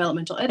 He does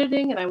developmental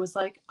editing. And I was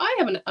like, I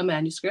have a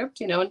manuscript,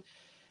 you know, and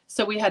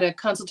so we had a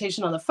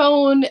consultation on the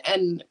phone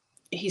and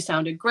he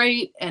sounded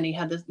great. And he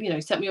had this, you know,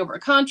 he sent me over a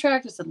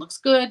contract. I said, looks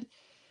good.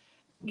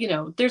 You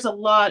know, there's a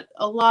lot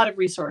of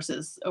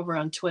resources over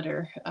on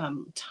Twitter,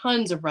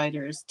 tons of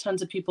writers,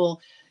 tons of people,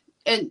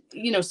 and,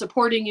 you know,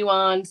 supporting you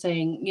on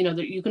saying, you know,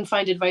 that you can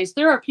find advice.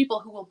 There are people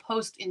who will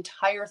post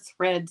entire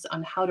threads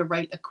on how to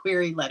write a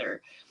query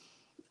letter.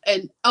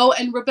 And,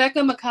 and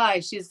Rebecca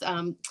Mackay, she's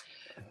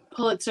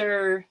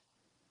Pulitzer.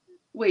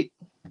 Wait,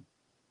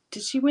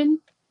 did she win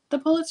the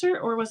Pulitzer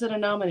or was it a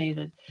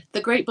nominated?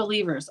 The Great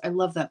Believers. I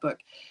love that book.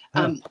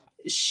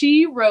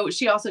 She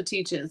also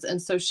teaches.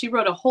 And so she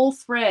wrote a whole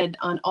thread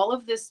on all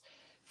of this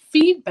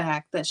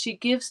feedback that she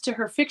gives to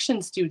her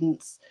fiction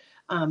students.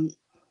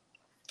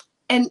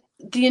 And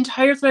the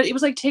entire thread, it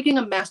was like taking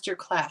a master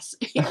class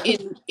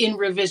in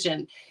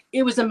revision.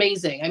 It was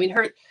amazing. I mean,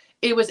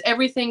 it was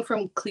everything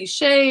from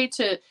cliche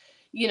to,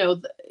 you know,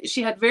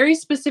 she had very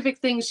specific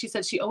things. She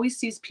said she always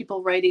sees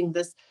people writing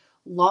this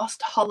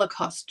lost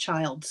Holocaust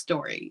child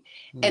story.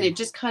 And it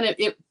just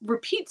it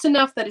repeats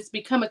enough that it's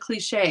become a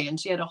cliche. And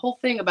she had a whole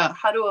thing about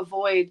how to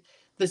avoid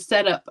the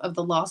setup of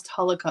the lost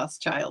Holocaust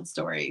child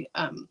story.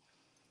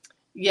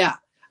 Yeah.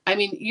 I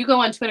mean, you go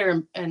on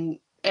Twitter and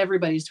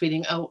everybody's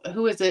tweeting. Oh,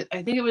 who is it?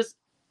 I think it was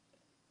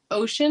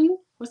Ocean.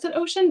 Was it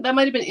Ocean? That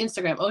might have been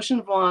Instagram. Ocean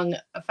Vuong,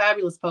 a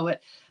fabulous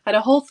poet, had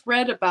a whole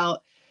thread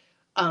about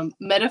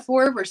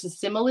metaphor versus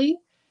simile.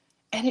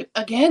 And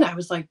again, I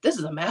was like, this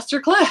is a master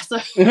class. So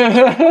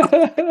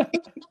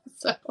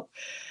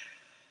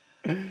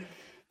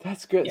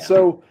that's good. Yeah.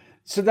 So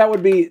that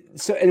would be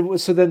so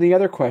then the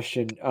other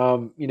question,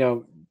 you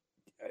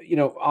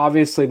know,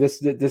 obviously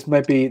this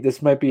might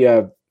be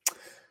a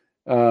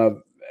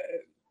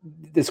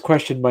this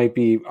question might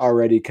be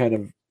already kind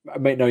of, I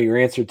might know your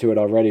answer to it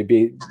already,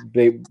 be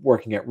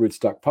working at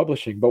Rootstock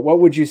Publishing, but what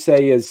would you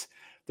say is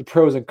the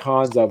pros and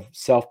cons of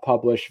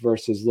self-publish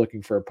versus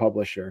looking for a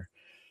publisher?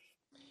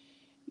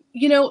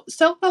 You know,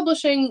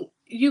 self-publishing,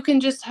 you can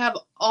just have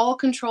all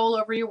control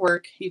over your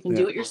work. You can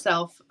do it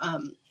yourself.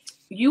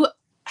 You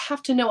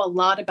have to know a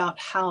lot about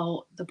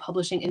how the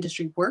publishing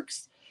industry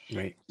works.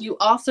 Right. You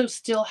also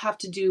still have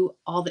to do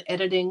all the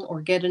editing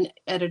or get an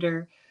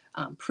editor,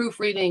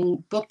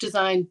 proofreading, book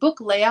design, book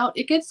layout.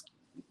 It gets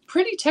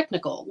pretty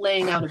technical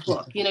laying out a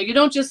book. You know, you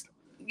don't just,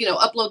 you know,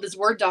 upload this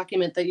Word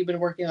document that you've been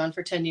working on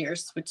for 10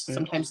 years, which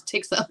sometimes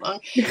takes that long.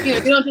 You know,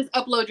 you don't just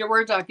upload your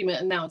Word document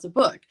and now it's a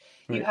book.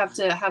 Right. You have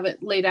to have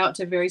it laid out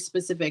to very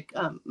specific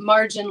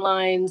margin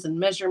lines and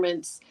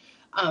measurements.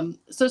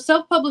 So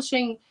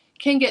self-publishing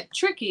can get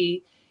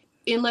tricky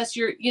unless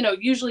you're, you know,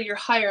 usually you're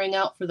hiring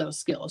out for those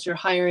skills. You're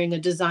hiring a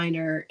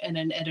designer and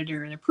an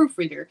editor and a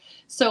proofreader.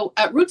 So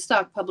at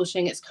Rootstock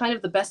Publishing, it's kind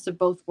of the best of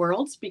both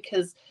worlds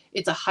because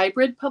it's a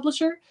hybrid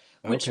publisher,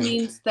 which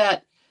means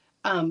that,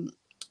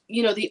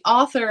 you know, the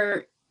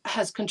author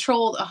has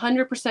controlled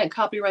 100%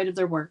 copyright of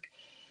their work.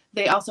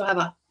 They also have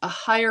a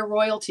higher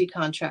royalty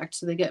contract,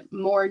 so they get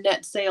more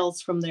net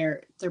sales from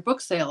their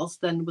book sales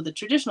than with a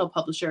traditional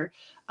publisher.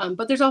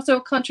 But there's also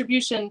a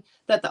contribution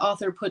that the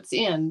author puts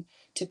in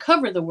to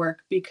cover the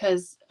work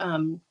because,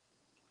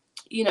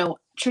 you know,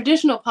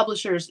 traditional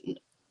publishers,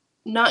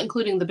 not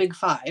including the big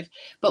five,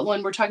 but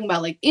when we're talking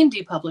about like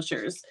indie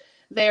publishers,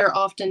 they're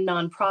often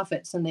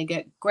nonprofits and they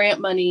get grant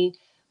money.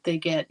 They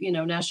get, you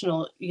know,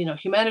 National, you know,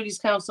 Humanities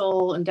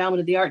Council, Endowment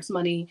of the Arts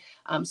money.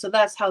 So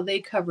that's how they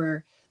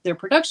cover their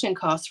production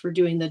costs for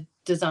doing the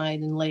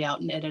design and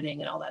layout and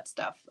editing and all that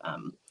stuff.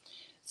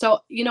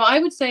 So, I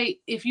would say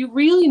if you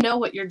really know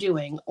what you're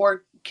doing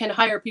or can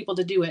hire people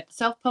to do it,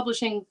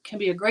 self-publishing can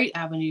be a great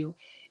avenue.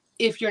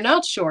 If you're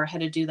not sure how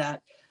to do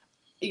that,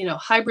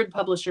 hybrid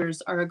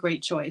publishers are a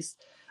great choice.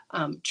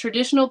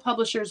 Traditional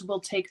publishers will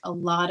take a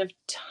lot of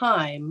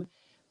time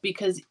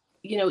because,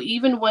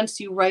 even once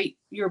you write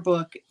your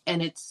book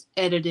and it's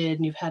edited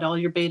and you've had all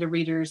your beta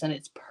readers and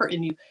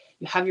and you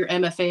have your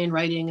MFA in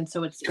writing, and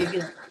so it's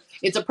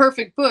a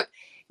perfect book,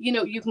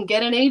 you can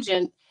get an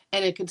agent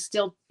and it could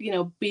still,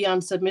 be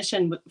on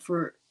submission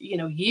for,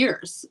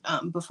 years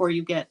before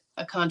you get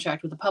a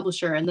contract with a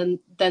publisher. And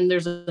then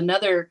there's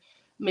another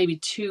maybe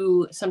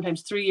 2,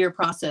 sometimes 3-year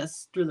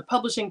process through the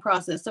publishing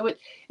process. So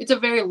it's a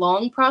very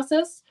long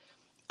process.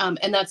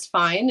 And that's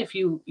fine if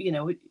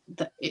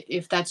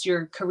if that's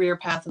your career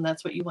path and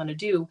that's what you want to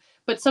do.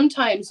 But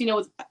sometimes,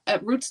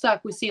 at Rootstock,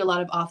 we see a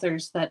lot of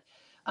authors that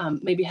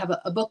maybe have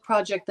a book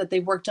project that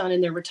they've worked on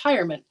in their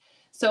retirement.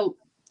 So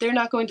they're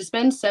not going to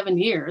spend 7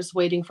 years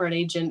waiting for an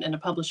agent and a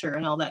publisher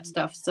and all that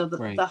stuff. So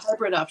the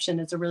hybrid option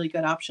is a really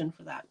good option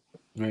for that.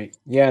 Right.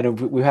 Yeah. And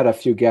we had a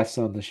few guests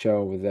on the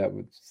show with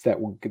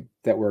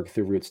that work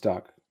through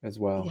Rootstock as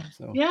well. Yeah.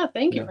 So yeah.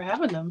 Thank you for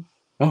having them.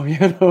 Oh,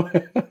 yeah. No.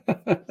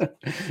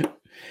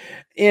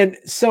 And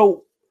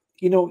so,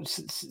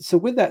 so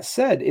with that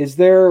said, is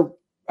there,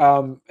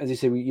 as you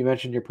say, you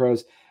mentioned your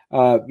prose,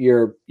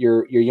 your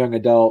young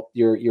adult,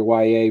 your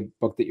YA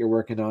book that you're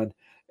working on,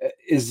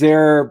 is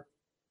there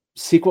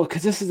sequel?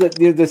 Because this is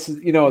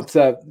it's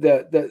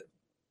the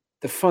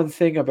fun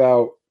thing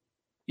about,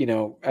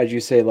 as you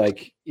say,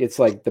 like it's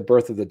like the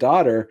birth of the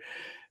daughter.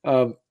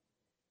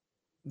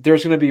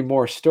 There's going to be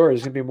more stories.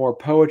 There's going to be more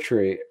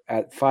poetry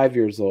at 5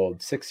 years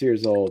old, 6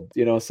 years old.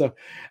 So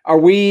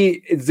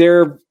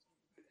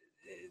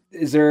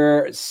is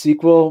there a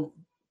sequel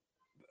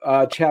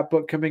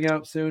chapbook coming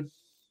out soon?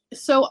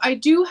 So I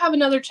do have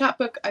another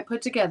chapbook I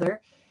put together.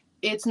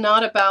 It's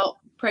not about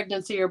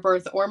pregnancy or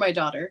birth or my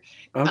daughter.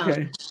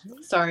 Okay.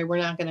 Sorry, we're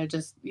not going to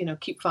just,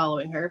 keep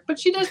following her, but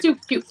she does do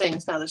cute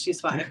things now that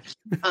she's 5.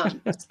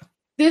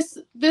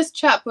 This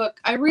chapbook,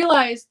 I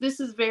realize this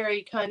is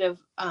very kind of,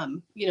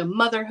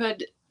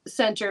 motherhood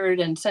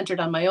centered and centered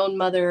on my own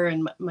mother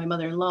and my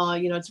mother-in-law.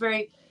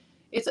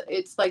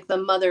 It's like the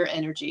mother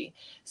energy.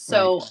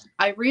 So right.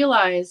 I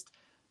realized,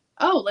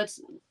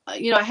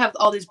 I have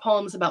all these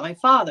poems about my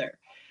father.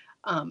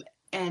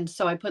 And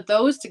so I put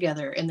those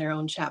together in their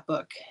own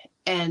chapbook,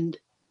 and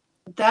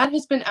that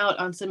has been out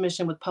on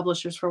submission with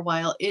publishers for a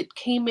while. It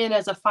came in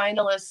as a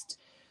finalist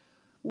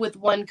with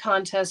one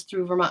contest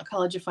through Vermont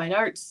College of Fine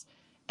Arts.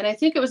 And I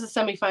think it was a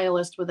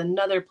semifinalist with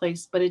another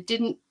place, but it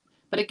didn't,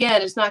 but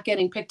again, it's not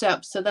getting picked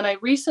up. So then I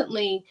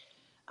recently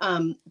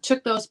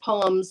took those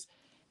poems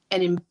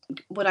and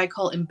what I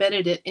call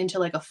embedded it into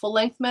like a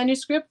full-length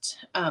manuscript,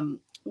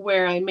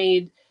 where I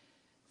made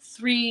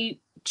 3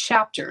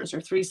 chapters or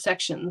 3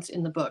 sections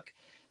in the book.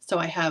 So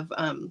I have,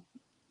 I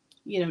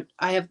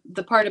have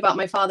the part about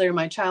my father and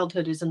my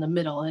childhood is in the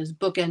middle, and is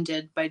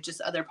bookended by just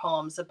other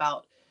poems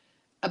about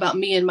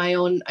me and my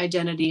own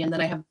identity. And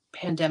then I have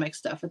pandemic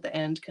stuff at the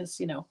end,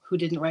 because, who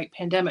didn't write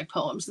pandemic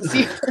poems this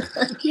year?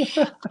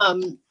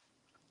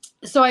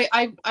 So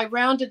I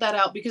rounded that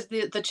out because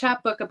the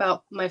chapbook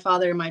about my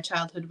father and my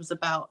childhood was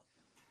about,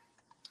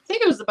 I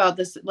think it was about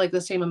this, like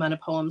the same amount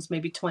of poems,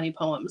 maybe 20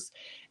 poems.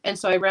 And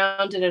so I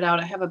rounded it out.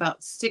 I have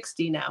about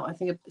 60 now. I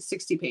think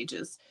 60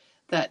 pages.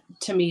 That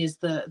to me is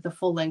the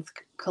full length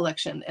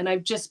collection. And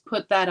I've just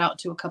put that out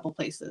to a couple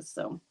places.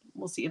 So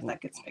we'll see if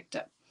that gets picked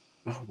up.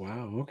 Oh,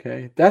 wow.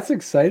 Okay. That's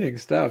exciting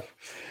stuff.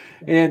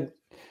 And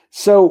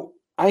so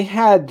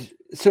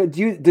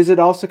does it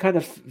also kind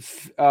of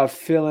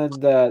fill in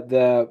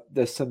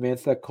the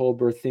Samantha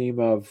Colbert theme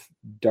of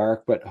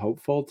dark but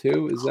hopeful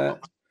too? Is that?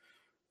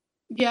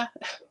 Yeah,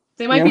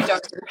 they might be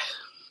darker.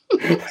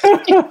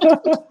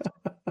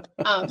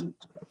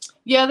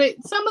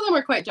 Some of them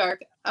are quite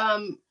dark.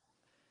 I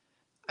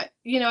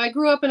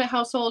grew up in a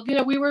household,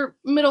 we were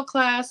middle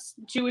class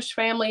Jewish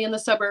family in the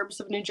suburbs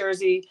of New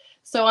Jersey.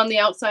 So on the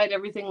outside,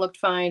 everything looked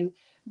fine.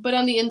 But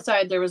on the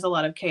inside, there was a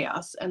lot of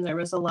chaos and there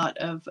was a lot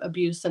of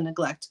abuse and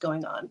neglect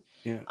going on.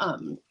 Yeah.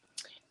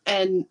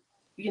 And,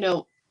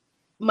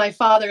 my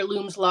father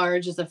looms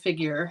large as a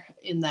figure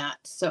in that.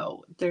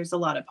 So there's a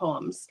lot of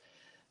poems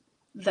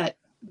that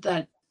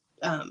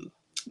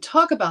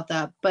talk about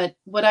that. But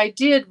what I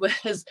did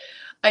was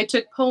I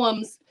took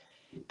poems,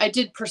 I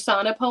did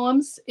persona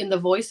poems in the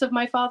voice of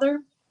my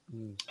father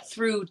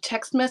through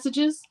text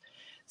messages.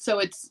 So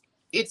it's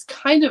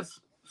kind of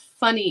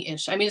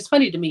funny-ish. I mean, it's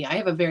funny to me. I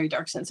have a very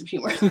dark sense of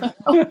humor.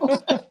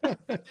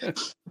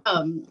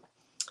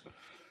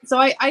 So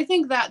I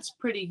think that's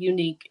pretty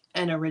unique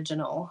and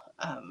original.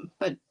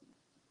 But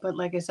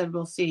like I said,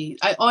 we'll see.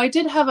 I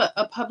did have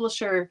a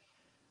publisher,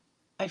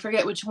 I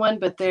forget which one,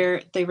 but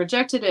they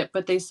rejected it,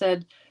 but they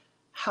said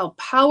how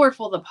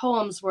powerful the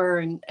poems were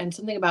and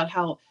something about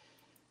how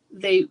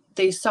they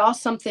saw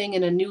something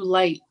in a new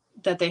light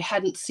that they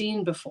hadn't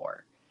seen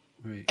before.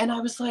 Right. And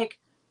I was like,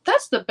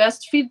 that's the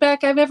best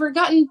feedback I've ever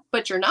gotten,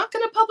 but you're not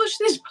going to publish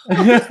these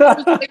poems. I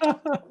was like,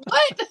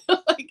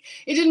 what? Like,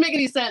 it didn't make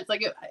any sense.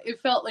 Like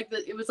it felt like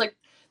it was like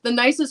the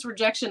nicest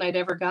rejection I'd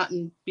ever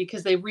gotten,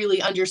 because they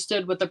really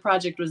understood what the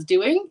project was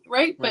doing.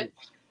 Right. But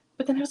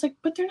then I was like,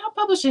 but they're not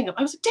publishing them.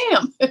 I was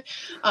like,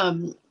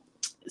 damn.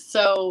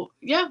 So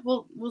yeah,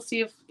 we'll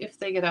see if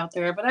they get out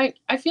there, but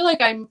I feel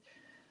like I'm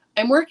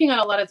working on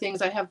a lot of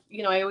things. I have,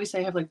 I always say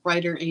I have like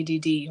writer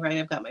ADD, right?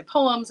 I've got my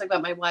poems, I've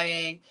got my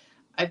YA,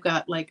 I've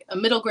got like a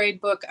middle grade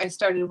book I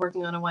started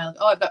working on a while ago.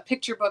 Oh, I've got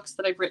picture books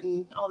that I've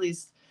written, all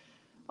these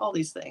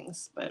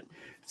things. But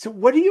so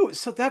what do you?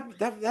 So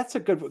that's a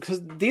good book,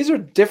 because these are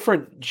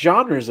different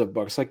genres of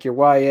books, like your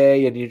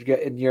YA and you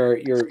get in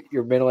your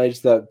middle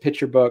age, the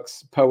picture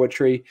books,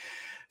 poetry.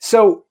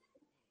 So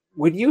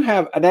when you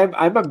have, and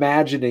I'm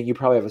imagining you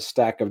probably have a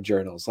stack of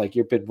journals, like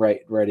you've been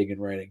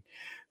writing.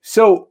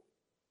 So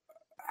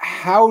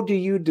how do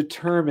you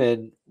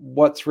determine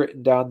what's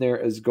written down there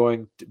is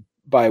going to,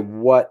 by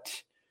what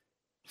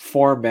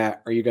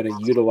format are you going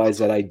to utilize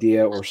that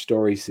idea or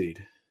story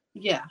seed?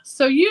 Yeah.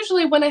 So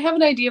usually when I have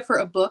an idea for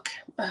a book,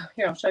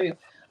 here, I'll show you,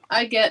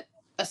 I get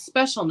a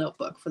special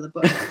notebook for the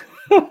book.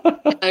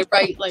 And I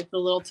write like the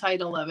little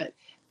title of it.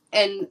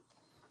 And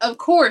of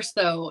course,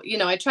 though,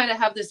 I try to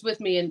have this with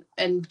me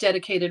and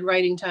dedicated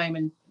writing time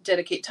and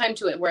dedicate time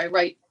to it, where I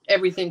write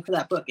everything for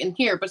that book in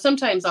here. But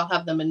sometimes I'll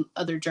have them in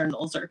other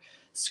journals or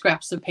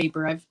scraps of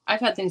paper. I've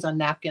had things on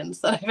napkins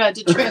that I've had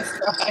to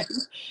transcribe.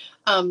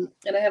 And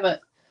I have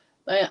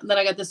then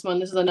I got this one.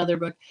 This is another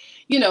book,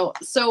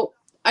 so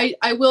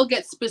I will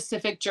get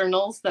specific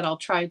journals that I'll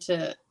try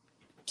to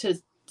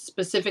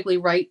specifically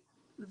write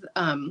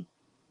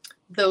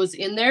those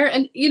in there.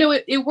 And,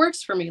 it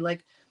works for me.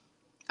 Like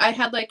I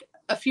had like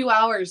a few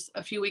hours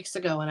a few weeks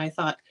ago, and I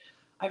thought,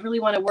 I really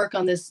want to work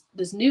on this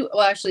new,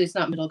 well, actually it's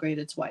not middle grade,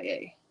 it's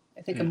YA.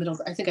 I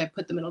think I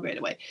put the middle grade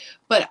away,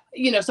 but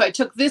so I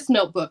took this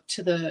notebook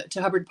to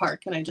Hubbard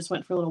Park, and I just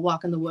went for a little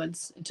walk in the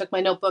woods and took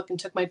my notebook and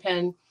took my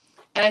pen,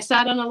 and I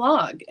sat on a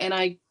log, and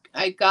I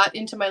got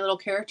into my little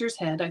character's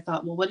head. I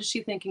thought, well, what is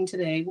she thinking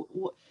today?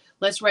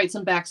 Let's write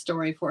some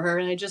backstory for her.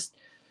 And I just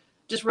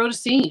wrote a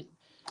scene,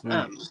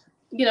 and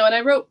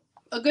I wrote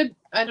a good,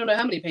 I don't know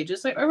how many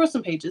pages. I wrote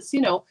some pages,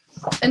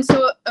 and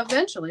so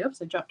eventually,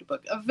 oops, I dropped a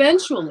book.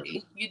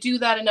 Eventually you do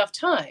that enough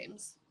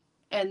times,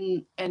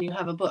 and you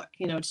have a book.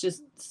 It's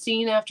just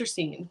scene after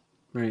scene.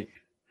 Right.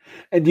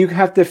 And you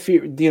have to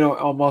feel,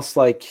 almost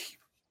like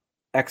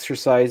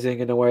exercising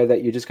in a way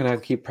that you're just going to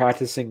have to keep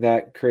practicing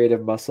that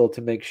creative muscle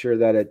to make sure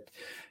that it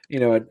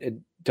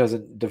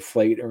doesn't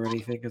deflate or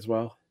anything as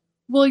well.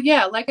 Well,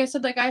 yeah, like I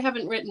said, like I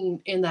haven't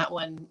written in that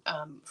one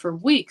for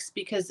weeks,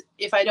 because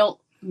if I don't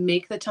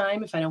make the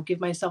time, if I don't give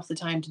myself the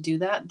time to do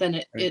that,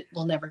 then it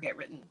will never get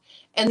written.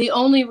 And the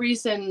only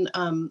reason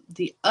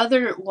the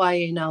other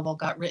YA novel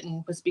got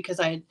written was because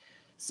I had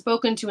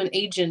spoken to an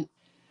agent.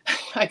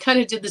 I kind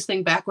of did this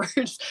thing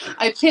backwards.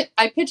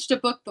 I pitched a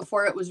book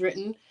before it was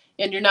written,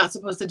 and you're not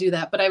supposed to do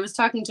that. But I was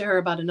talking to her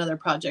about another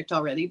project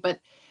already. But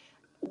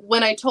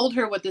when I told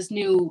her what this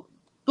new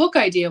book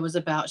idea was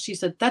about, she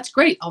said, "That's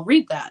great. I'll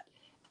read that."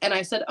 And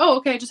I said, "Oh,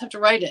 okay. I just have to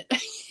write it."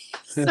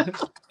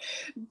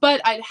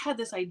 But I'd had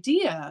this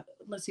idea.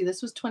 Let's see,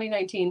 this was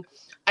 2019.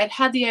 I'd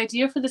had the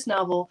idea for this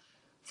novel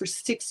for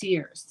 6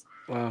 years.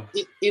 Wow.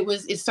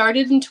 It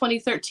started in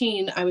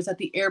 2013. I was at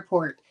the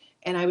airport,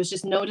 and I was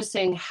just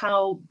noticing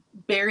how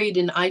buried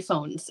in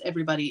iPhones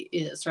everybody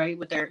is, right?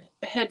 With their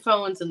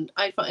headphones and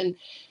iPhone.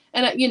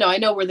 And I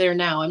know we're there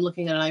now. I'm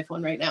looking at an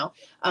iPhone right now.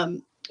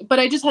 But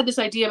I just had this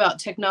idea about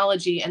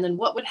technology, and then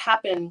what would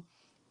happen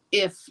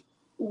if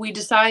we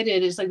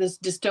decided, it's like this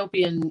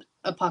dystopian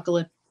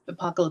apocalypse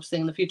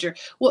thing in the future.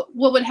 What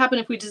would happen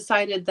if we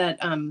decided that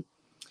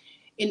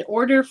in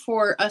order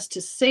for us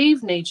to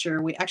save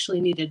nature, we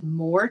actually needed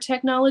more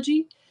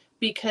technology?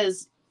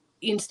 Because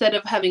instead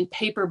of having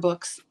paper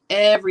books,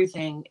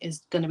 everything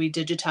is going to be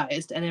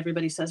digitized, and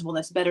everybody says, well,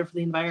 that's better for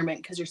the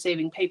environment because you're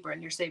saving paper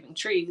and you're saving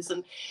trees.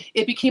 And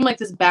it became like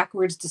this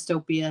backwards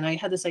dystopia. And I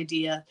had this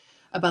idea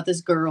about this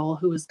girl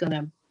who was going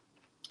to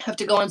have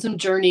to go on some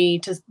journey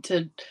to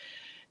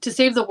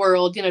save the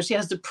world. She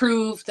has to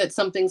prove that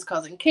something's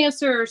causing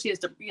cancer. She has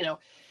to,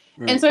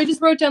 Right. And so I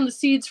just wrote down the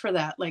seeds for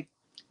that like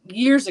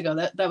years ago.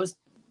 That was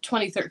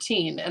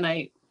 2013. And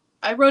I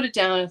wrote it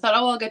down and I thought,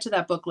 oh, I'll get to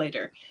that book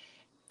later.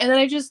 And then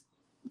I just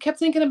kept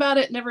thinking about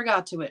it, never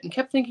got to it, and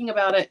kept thinking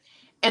about it.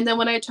 And then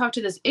when I talked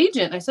to this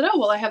agent, I said, oh,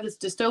 well, I have this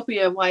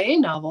dystopia YA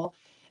novel.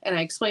 And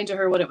I explained to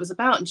her what it was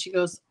about. And she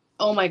goes,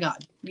 oh my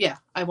God, yeah,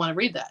 I want to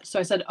read that. So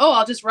I said, oh,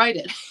 I'll just write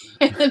it.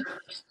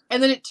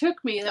 And then it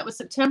took me, that was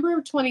September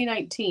of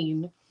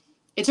 2019.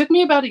 It took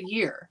me about a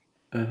year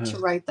to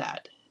write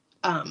that.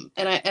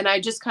 And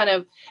I just kind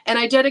of, and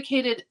I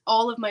dedicated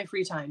all of my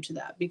free time to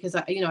that, because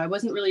I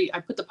wasn't really, I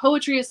put the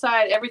poetry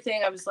aside,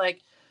 everything. I was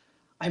like,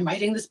 I'm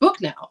writing this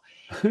book now.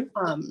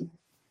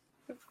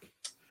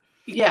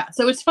 Yeah.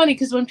 So it's funny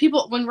because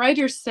when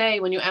writers say,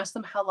 when you ask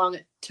them how long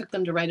it took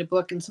them to write a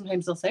book, and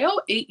sometimes they'll say,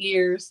 oh, 8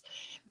 years.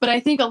 But I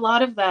think a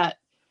lot of that,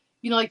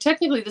 like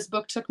technically this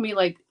book took me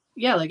like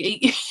yeah, like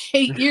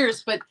 8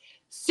 years, but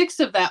 6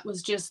 of that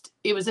was just,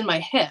 it was in my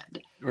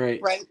head. Right.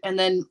 Right. And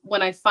then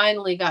when I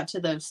finally got to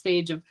the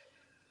stage of,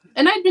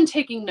 and I'd been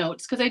taking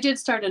notes because I did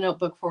start a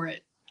notebook for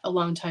it a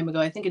long time ago.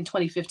 I think in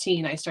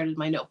 2015, I started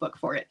my notebook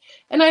for it.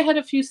 And I had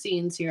a few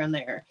scenes here and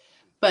there,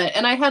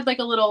 and I had like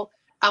a little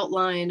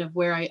outline of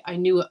where I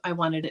knew I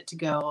wanted it to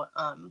go.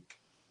 And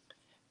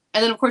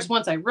then of course,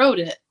 once I wrote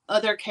it,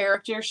 other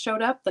characters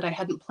showed up that I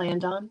hadn't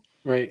planned on.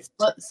 Right.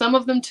 But some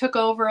of them took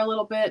over a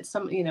little bit,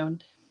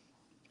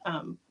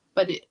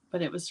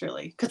 but it was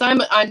really, because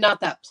I'm not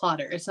that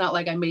plotter. It's not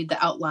like I made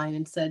the outline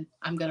and said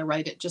I'm going to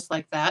write it just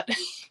like that.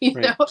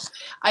 Right.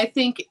 I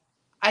think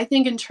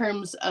in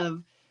terms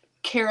of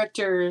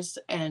characters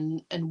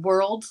and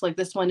worlds, like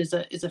this one is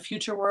a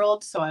future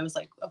world. So I was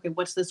like, okay,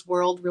 what's this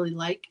world really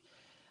like?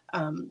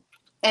 And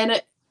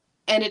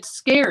it's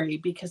scary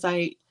because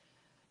I,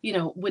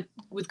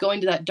 with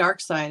going to that dark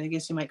side, I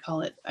guess you might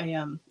call it.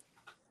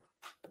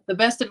 The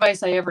best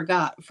advice I ever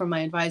got from my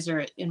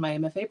advisor in my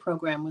MFA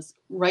program was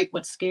write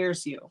what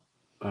scares you.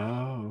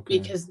 Oh, okay.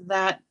 Because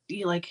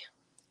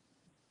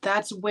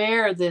that's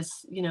where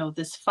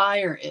this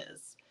fire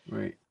is.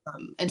 Right.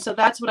 And so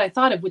that's what I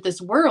thought of with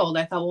this world.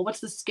 I thought, well,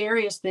 what's the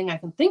scariest thing I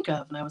can think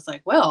of? And I was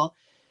like, well,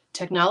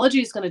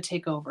 technology is going to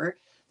take over.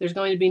 There's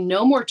going to be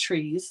no more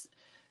trees.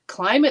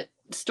 Climate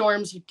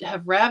storms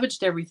have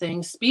ravaged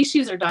everything.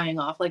 Species are dying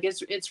off. Like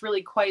it's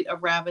really quite a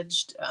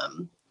ravaged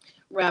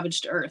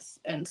earth.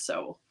 And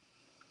so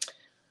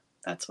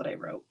that's what I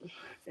wrote.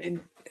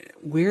 And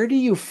where do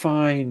you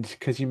find,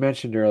 because you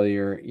mentioned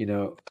earlier,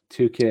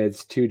 2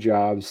 kids, 2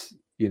 jobs,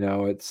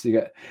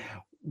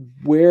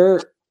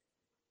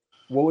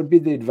 what would be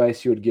the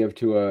advice you would give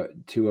to a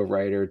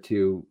writer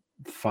to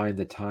find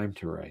the time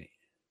to write?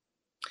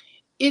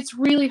 It's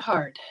really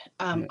hard.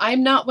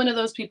 I'm not one of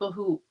those people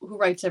who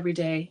writes every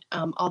day.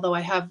 Although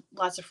I have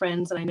lots of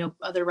friends and I know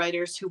other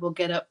writers who will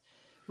get up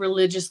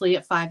religiously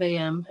at 5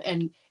 a.m.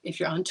 And if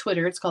you're on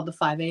Twitter, it's called the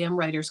 5 a.m.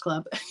 Writers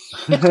Club.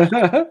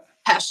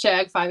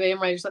 Hashtag 5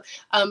 a.m. Writers Club.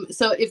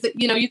 So if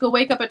you could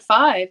wake up at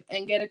 5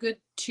 and get a good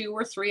 2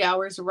 or 3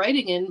 hours of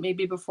writing in,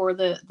 maybe before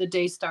the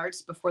day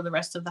starts, before the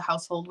rest of the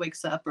household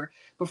wakes up, or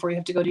before you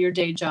have to go to your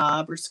day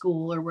job or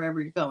school or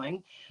wherever you're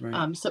going.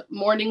 Right. So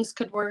mornings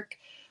could work.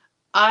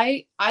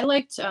 I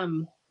like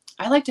to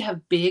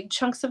have big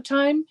chunks of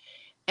time.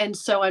 And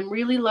so I'm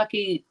really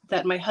lucky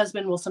that my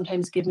husband will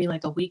sometimes give me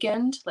like a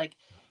weekend. Like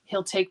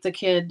he'll take the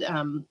kid,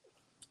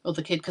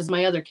 because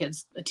my other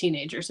kid's a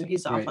teenager, so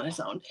he's off on his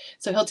own.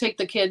 So he'll take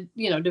the kid,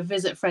 to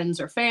visit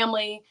friends or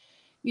family,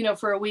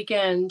 for a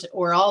weekend,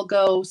 or I'll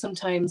go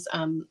sometimes.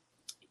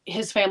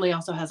 His family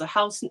also has a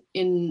house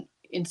in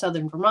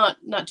southern Vermont,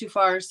 not too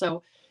far.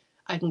 So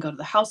I can go to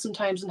the house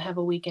sometimes and have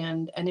a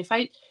weekend. And if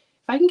I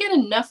can get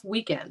enough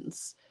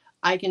weekends,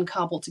 I can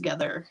cobble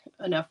together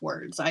enough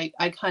words. I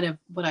kind of,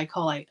 what I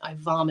call, I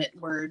vomit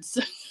words.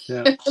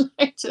 Yeah.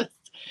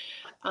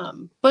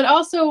 But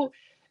also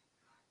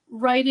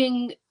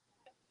writing,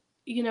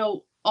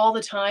 all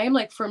the time.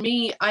 Like for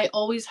me, I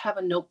always have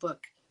a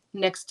notebook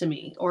next to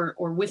me or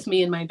with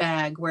me in my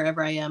bag,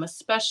 wherever I am,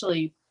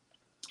 especially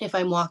if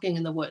I'm walking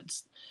in the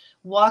woods.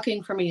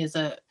 Walking for me is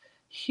a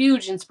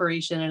huge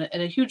inspiration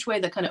and a huge way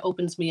that kind of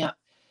opens me up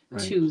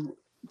to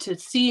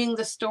seeing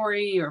the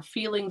story or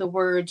feeling the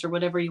words or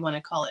whatever you want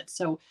to call it.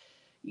 So,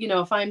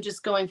 if I'm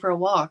just going for a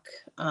walk,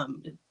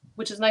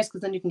 which is nice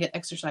because then you can get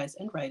exercise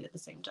and write at the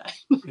same time.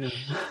 Yeah.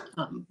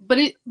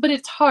 But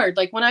it's hard.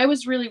 Like when I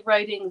was really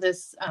writing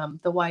this,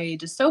 the YA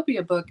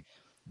dystopia book,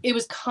 it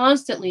was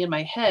constantly in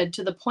my head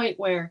to the point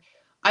where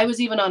I was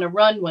even on a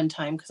run one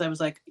time because I was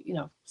like,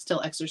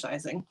 still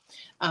exercising.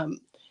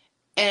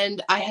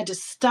 And I had to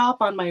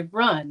stop on my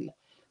run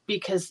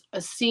because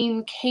a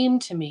scene came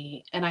to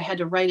me and I had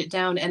to write it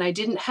down, and I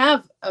didn't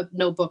have a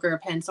notebook or a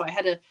pen. So I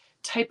had to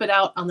type it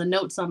out on the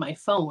notes on my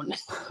phone.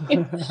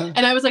 And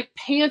I was like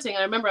panting.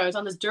 I remember I was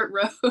on this dirt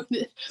road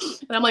and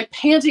I'm like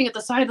panting at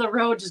the side of the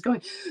road, just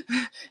going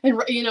and,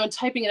 and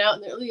typing it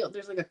out. And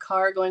there's like a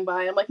car going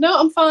by. I'm like, no,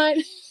 I'm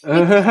fine.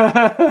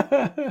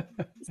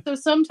 So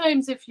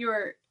sometimes if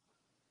you're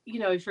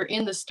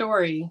in the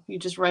story, you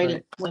just write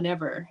it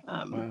whenever.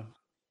 Wow.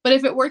 But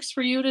if it works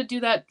for you to do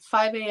that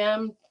 5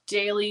 a.m.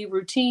 daily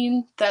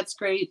routine, that's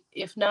great.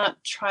 If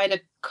not, try to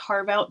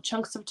carve out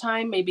chunks of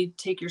time. Maybe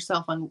take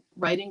yourself on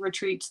writing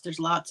retreats. There's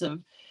lots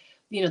of,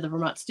 the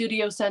Vermont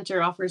Studio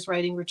Center offers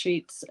writing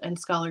retreats and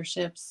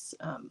scholarships.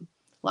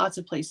 Lots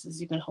of places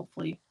you can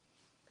hopefully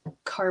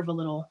carve a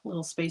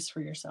little space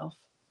for yourself.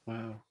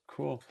 Wow,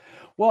 cool.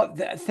 Well,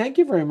 thank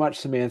you very much,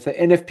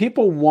 Samantha. And if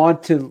people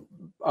want to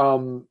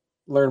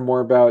learn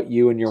more about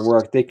you and your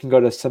work, they can go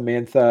to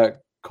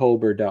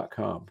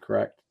SamanthaKolber.com,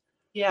 correct?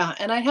 Yeah,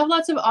 and I have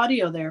lots of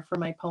audio there for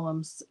my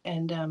poems.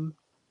 And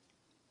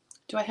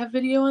do I have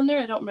video on there?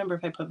 I don't remember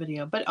if I put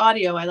video, but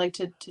audio. I like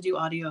to do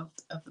audio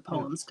of the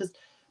poems because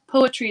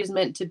poetry is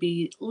meant to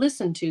be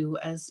listened to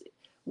as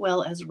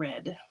well as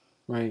read.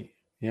 Right.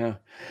 Yeah.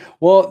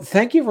 Well,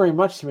 thank you very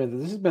much, Samantha.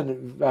 This has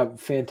been a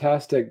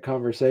fantastic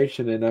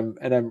conversation,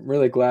 and I'm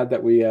really glad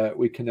that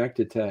we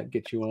connected to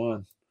get you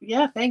on.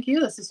 Yeah, thank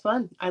you. This is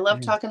fun. I love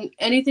talking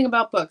anything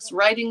about books,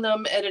 writing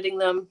them, editing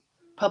them,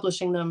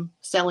 publishing them,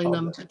 selling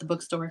them at the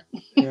bookstore.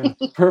 Yeah,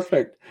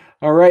 perfect.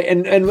 All right,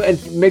 and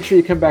make sure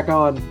you come back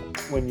on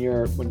when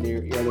your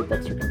other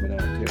books are coming out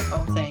too.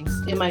 Oh, thanks.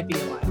 It might be a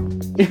while.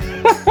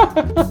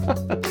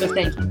 But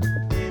thank you.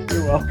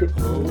 You're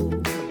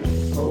welcome.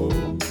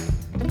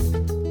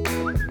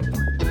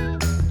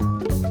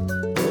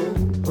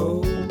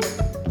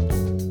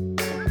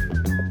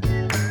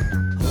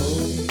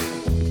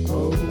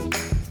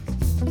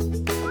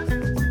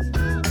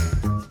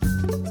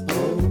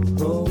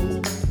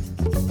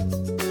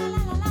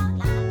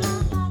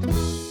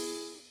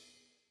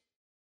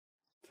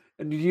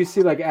 And did you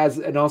see, like, as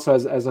an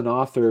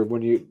author,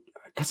 when you,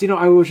 because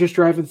I was just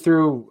driving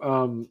through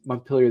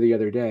Montpelier the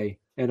other day,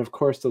 and of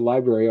course the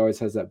library always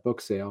has that book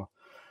sale,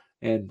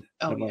 and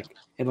I'm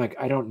like,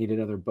 I don't need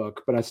another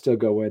book, but I still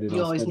go in and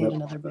you always need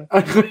another book. I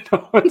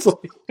know, it's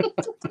like,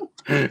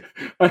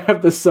 I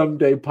have the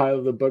someday pile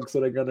of the books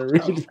that I'm gonna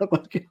read.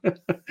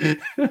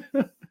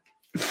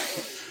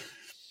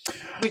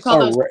 We call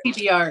those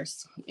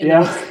TBRs.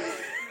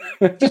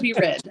 To be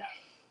read.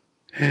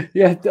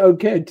 Yeah.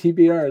 Okay.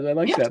 TBRs. I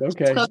like that.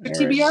 Okay. It's called your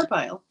TBR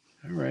pile.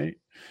 All right.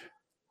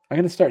 I'm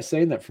gonna start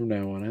saying that from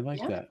now on. I like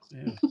that.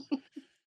 Yeah.